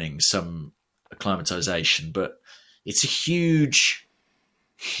learning, some acclimatization, but it's a huge,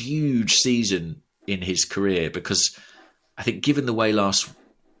 huge season in his career, because I think given the way last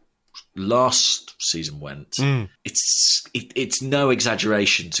season went, it's no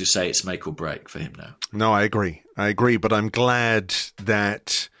exaggeration to say it's make or break for him now. No, I agree, but I'm glad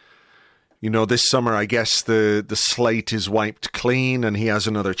that this summer, I guess the slate is wiped clean and he has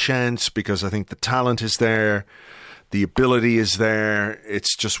another chance, because I think the talent is there. The ability is there.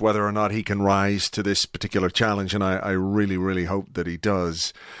 It's just whether or not he can rise to this particular challenge, and I really, really hope that he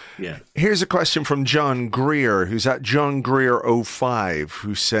does. Yeah. Here's a question from John Greer, who's at John Greer05,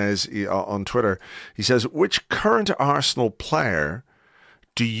 who says on Twitter, he says, which current Arsenal player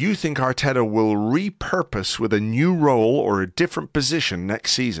do you think Arteta will repurpose with a new role or a different position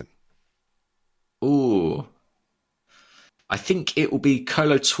next season? Ooh. I think it will be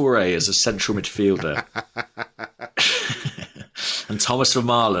Kolo Touré as a central midfielder. And Thomas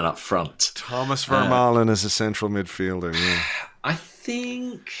Vermaelen up front. Thomas Vermaelen as a central midfielder, yeah. I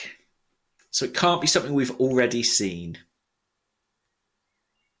think... So it can't be something we've already seen.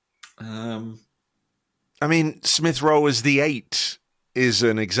 I mean, Smith Rowe as the 8 is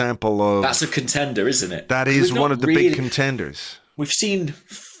an example of... That's a contender, isn't it? That is one of the big contenders. We've seen,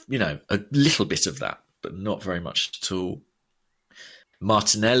 a little bit of that, but not very much at all.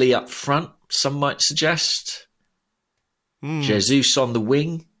 Martinelli up front, some might suggest. Jesus on the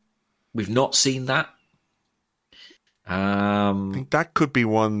wing. We've not seen that. I think that could be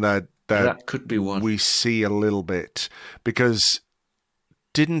one that could be one we see a little bit, because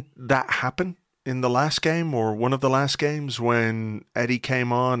didn't that happen in the last game or one of the last games when Eddie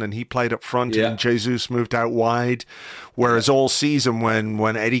came on and he played up front and Jesus moved out wide, whereas all season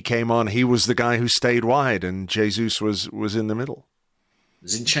when Eddie came on, he was the guy who stayed wide and Jesus was in the middle.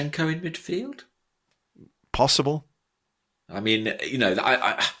 Zinchenko in midfield? Possible. I mean,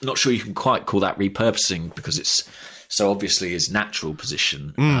 I'm not sure you can quite call that repurposing because it's so obviously his natural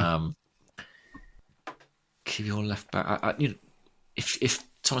position. Keep your left back. If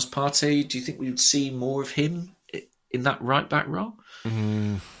Thomas Partey, do you think we would see more of him in that right back role?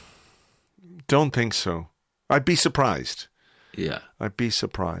 Don't think so. I'd be surprised. Yeah. I'd be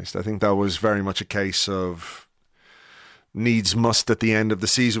surprised. I think that was very much a case of needs must at the end of the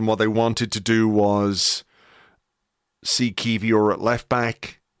season. What they wanted to do was see Kiwior at left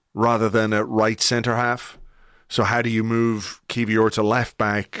back rather than at right centre half. So how do you move Kiwior to left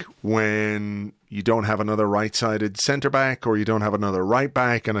back when you don't have another right-sided centre back or you don't have another right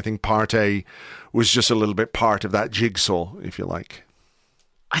back? And I think Partey was just a little bit part of that jigsaw, if you like.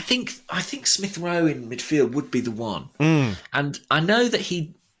 I think Smith Rowe in midfield would be the one. And I know that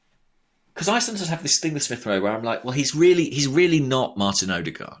because I sometimes have this thing with Smith Rowe where I'm like, well, he's really not Martin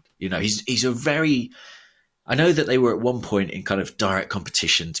Odegaard. He's a very... I know that they were at one point in kind of direct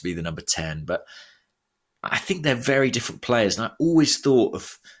competition to be the number 10, but I think they're very different players. And I always thought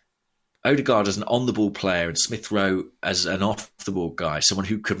of Odegaard as an on-the-ball player and Smith Rowe as an off-the-ball guy, someone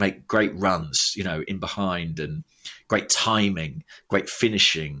who could make great runs, in behind, and great timing, great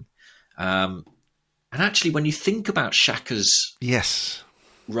finishing. And actually, when you think about Xhaka's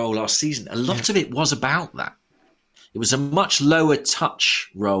role last season, a lot of it was about that. It was a much lower touch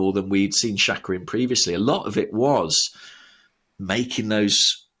role than we'd seen Xhaka in previously. A lot of it was making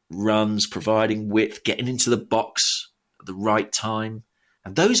those runs, providing width, getting into the box at the right time.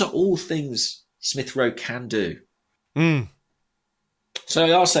 And those are all things Smith Rowe can do. So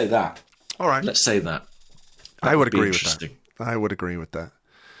I'll say that. All right. Let's say that. I would agree with that. I would agree with that.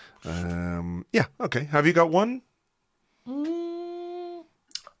 Yeah, okay. Have you got one?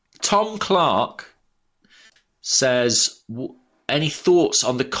 Tom Clark says, any thoughts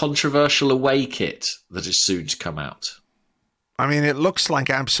on the controversial away kit that is soon to come out? I mean, it looks like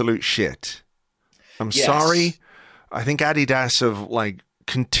absolute shit. I'm sorry. I think Adidas have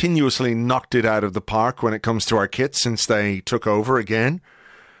continuously knocked it out of the park when it comes to our kits since they took over again.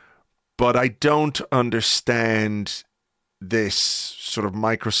 But I don't understand this sort of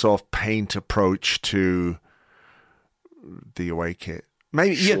Microsoft Paint approach to the away kit.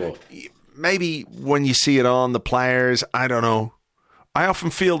 Maybe when you see it on the players, I don't know. I often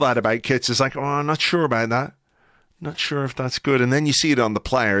feel that about kits. It's like, I'm not sure about that. Not sure if that's good. And then you see it on the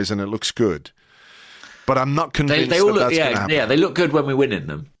players and it looks good. But I'm not convinced they all look, that's going to happen. Yeah, they look good when we win in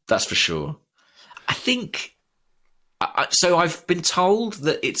them. That's for sure. I think... So I've been told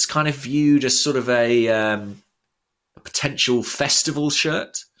that it's kind of viewed as sort of a potential festival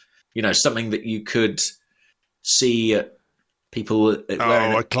shirt. Something that you could see people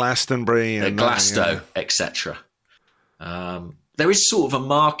wearing at Glastonbury and Glasto, etc. There is sort of a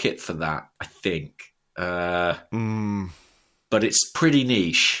market for that, I think, but it's pretty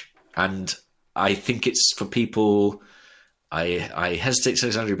niche, and I think it's for people. I hesitate to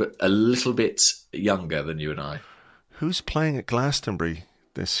say something, but a little bit younger than you and I. Who's playing at Glastonbury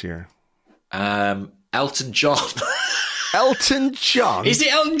this year? Elton John. Elton John? Is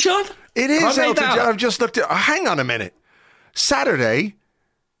it Elton John? It is Elton John. I've just looked at... hang on a minute. Saturday,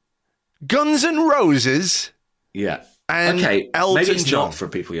 Guns N' Roses. Yeah. And okay, Elton maybe it's John. not for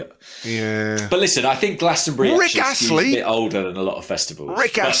people yet. Yeah. But listen, I think Glastonbury Rick Astley, is a bit older than a lot of festivals.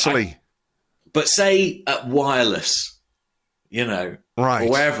 Rick Astley. But say at Wireless, right, or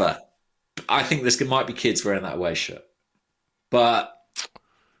wherever, I think there might be kids wearing that away shirt. But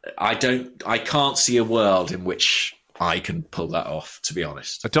I can't see a world in which I can pull that off, to be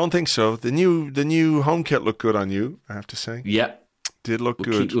honest. I don't think so. The new home kit looked good on you, I have to say. Yeah. Did look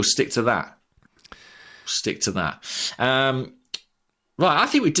good. We'll stick to that. stick to that. Right, I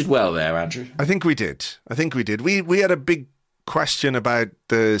think we did well there, Andrew. I think we did. We had a big question about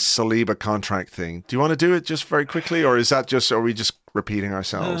the Saliba contract thing. Do you want to do it just very quickly, or are we just repeating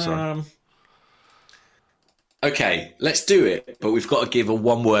ourselves? Okay, let's do it, but we've got to give a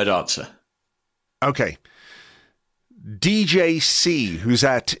one-word answer. Okay. DJC, who's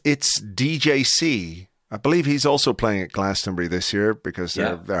at It's DJC. I believe he's also playing at Glastonbury this year because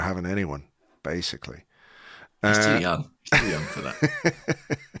they're having anyone, basically. He's too young. He's too young for that.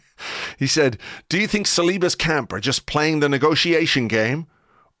 He said, do you think Saliba's camp are just playing the negotiation game?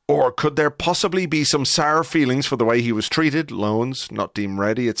 Or could there possibly be some sour feelings for the way he was treated, loans, not deemed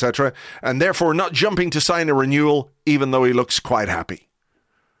ready, etc., and therefore not jumping to sign a renewal, even though he looks quite happy?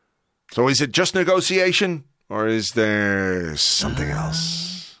 So is it just negotiation, or is there something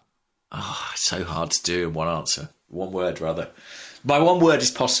else? It's so hard to do in one answer. One word, rather. My one word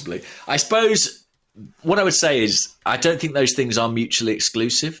is possibly. I suppose what I would say is I don't think those things are mutually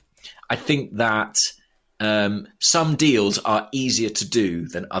exclusive. I think that some deals are easier to do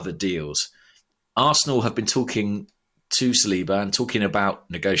than other deals. Arsenal have been talking to Saliba and talking about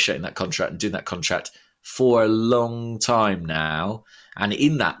negotiating that contract and doing that contract for a long time now. And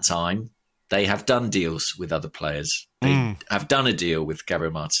in that time, they have done deals with other players. They have done a deal with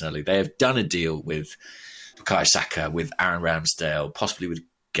Gabriel Martinelli. They have done a deal with Bukayo Saka, with Aaron Ramsdale, possibly with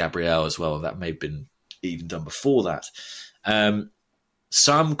Gabriel as well. That may have been even done before that.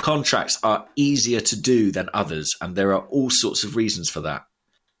 Some contracts are easier to do than others, and there are all sorts of reasons for that.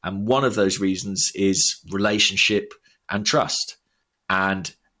 And one of those reasons is relationship and trust.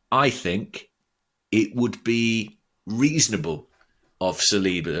 And I think it would be reasonable of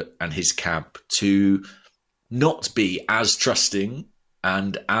Saliba and his camp to not be as trusting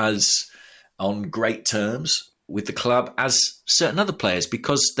and as on great terms with the club as certain other players,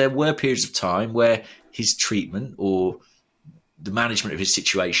 because there were periods of time where his treatment or the management of his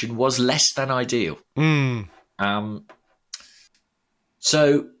situation was less than ideal.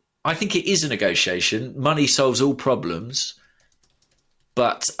 So I think it is a negotiation. Money solves all problems.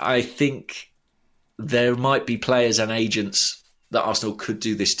 But I think there might be players and agents that Arsenal could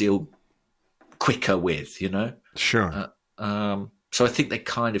do this deal quicker with, you know? Sure. So I think they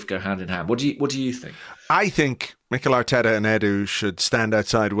kind of go hand in hand. What do you think? I think Mikel Arteta and Edu should stand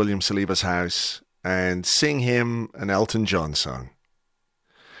outside William Saliba's house and sing him an Elton John song.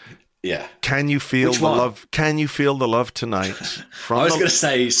 Yeah. Can you feel the love? Can you feel the love tonight? I was going to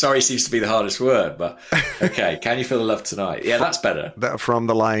say, sorry seems to be the hardest word, but okay. Can you feel the love tonight? Yeah, that's better. That from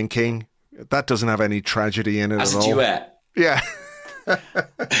The Lion King. That doesn't have any tragedy in it as at all. As a duet. Yeah.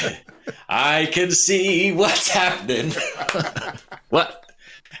 I can see what's happening. What?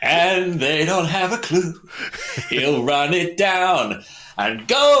 And they don't have a clue. He'll run it down and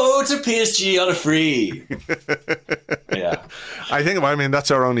go to PSG on a free. Yeah. I mean, that's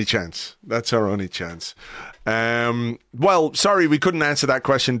our only chance. Well, sorry, we couldn't answer that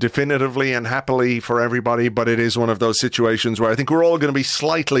question definitively and happily for everybody, but it is one of those situations where I think we're all going to be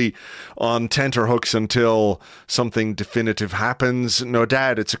slightly on tenterhooks until something definitive happens. No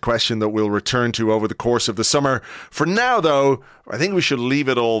doubt it's a question that we'll return to over the course of the summer. For now, though, I think we should leave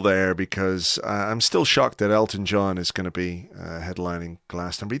it all there because I'm still shocked that Elton John is going to be headlining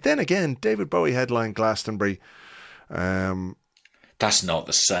Glastonbury. Then again, David Bowie headlined Glastonbury. That's not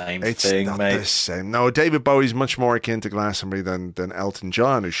the same it's thing, not mate. The same. No, David Bowie's much more akin to Glastonbury than Elton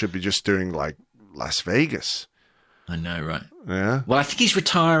John, who should be just doing like Las Vegas. I know, right? Yeah. Well, I think he's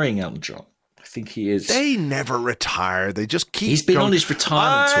retiring, Elton John. I think he is. They never retire. They just keep. He's been on his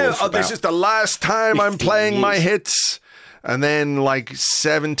retirement tour. This is the last time I'm playing my hits. And then, like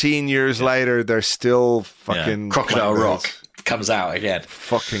 17 years later, they're still fucking Crocodile Rock comes out again.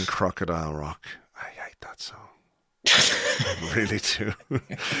 Fucking Crocodile Rock. I hate that song. Really do.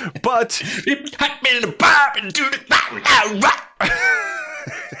 But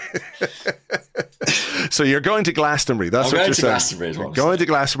so you're going to Glastonbury. That's what you're saying. Going to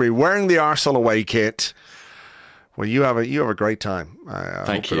Glastonbury, wearing the Arsenal away kit. Well, you have a great time.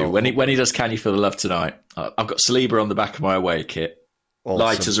 Thank you. When he does Can You Feel the Love Tonight, I've got Saliba on the back of my away kit. Awesome.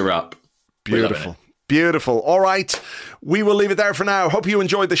 Lighters are up. Beautiful. Beautiful. All right. We will leave it there for now. Hope you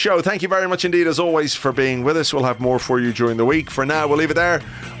enjoyed the show. Thank you very much indeed, as always, for being with us. We'll have more for you during the week. For now, we'll leave it there.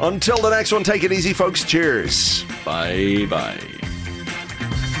 Until the next one, take it easy, folks. Cheers. Bye-bye.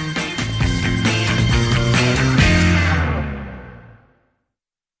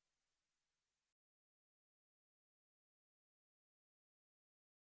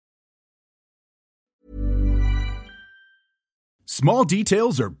 Small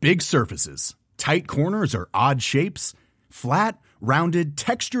details are big surfaces. Tight corners are odd shapes. Flat, rounded,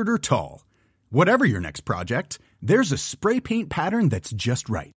 textured, or tall. Whatever your next project, there's a spray paint pattern that's just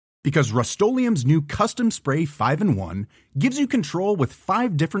right. Because Rust-Oleum's new Custom Spray 5-in-1 gives you control with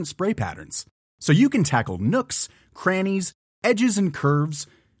 5 different spray patterns. So you can tackle nooks, crannies, edges, and curves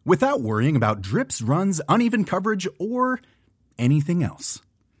without worrying about drips, runs, uneven coverage, or anything else.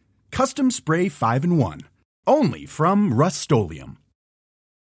 Custom Spray 5-in-1. Only from Rust-Oleum.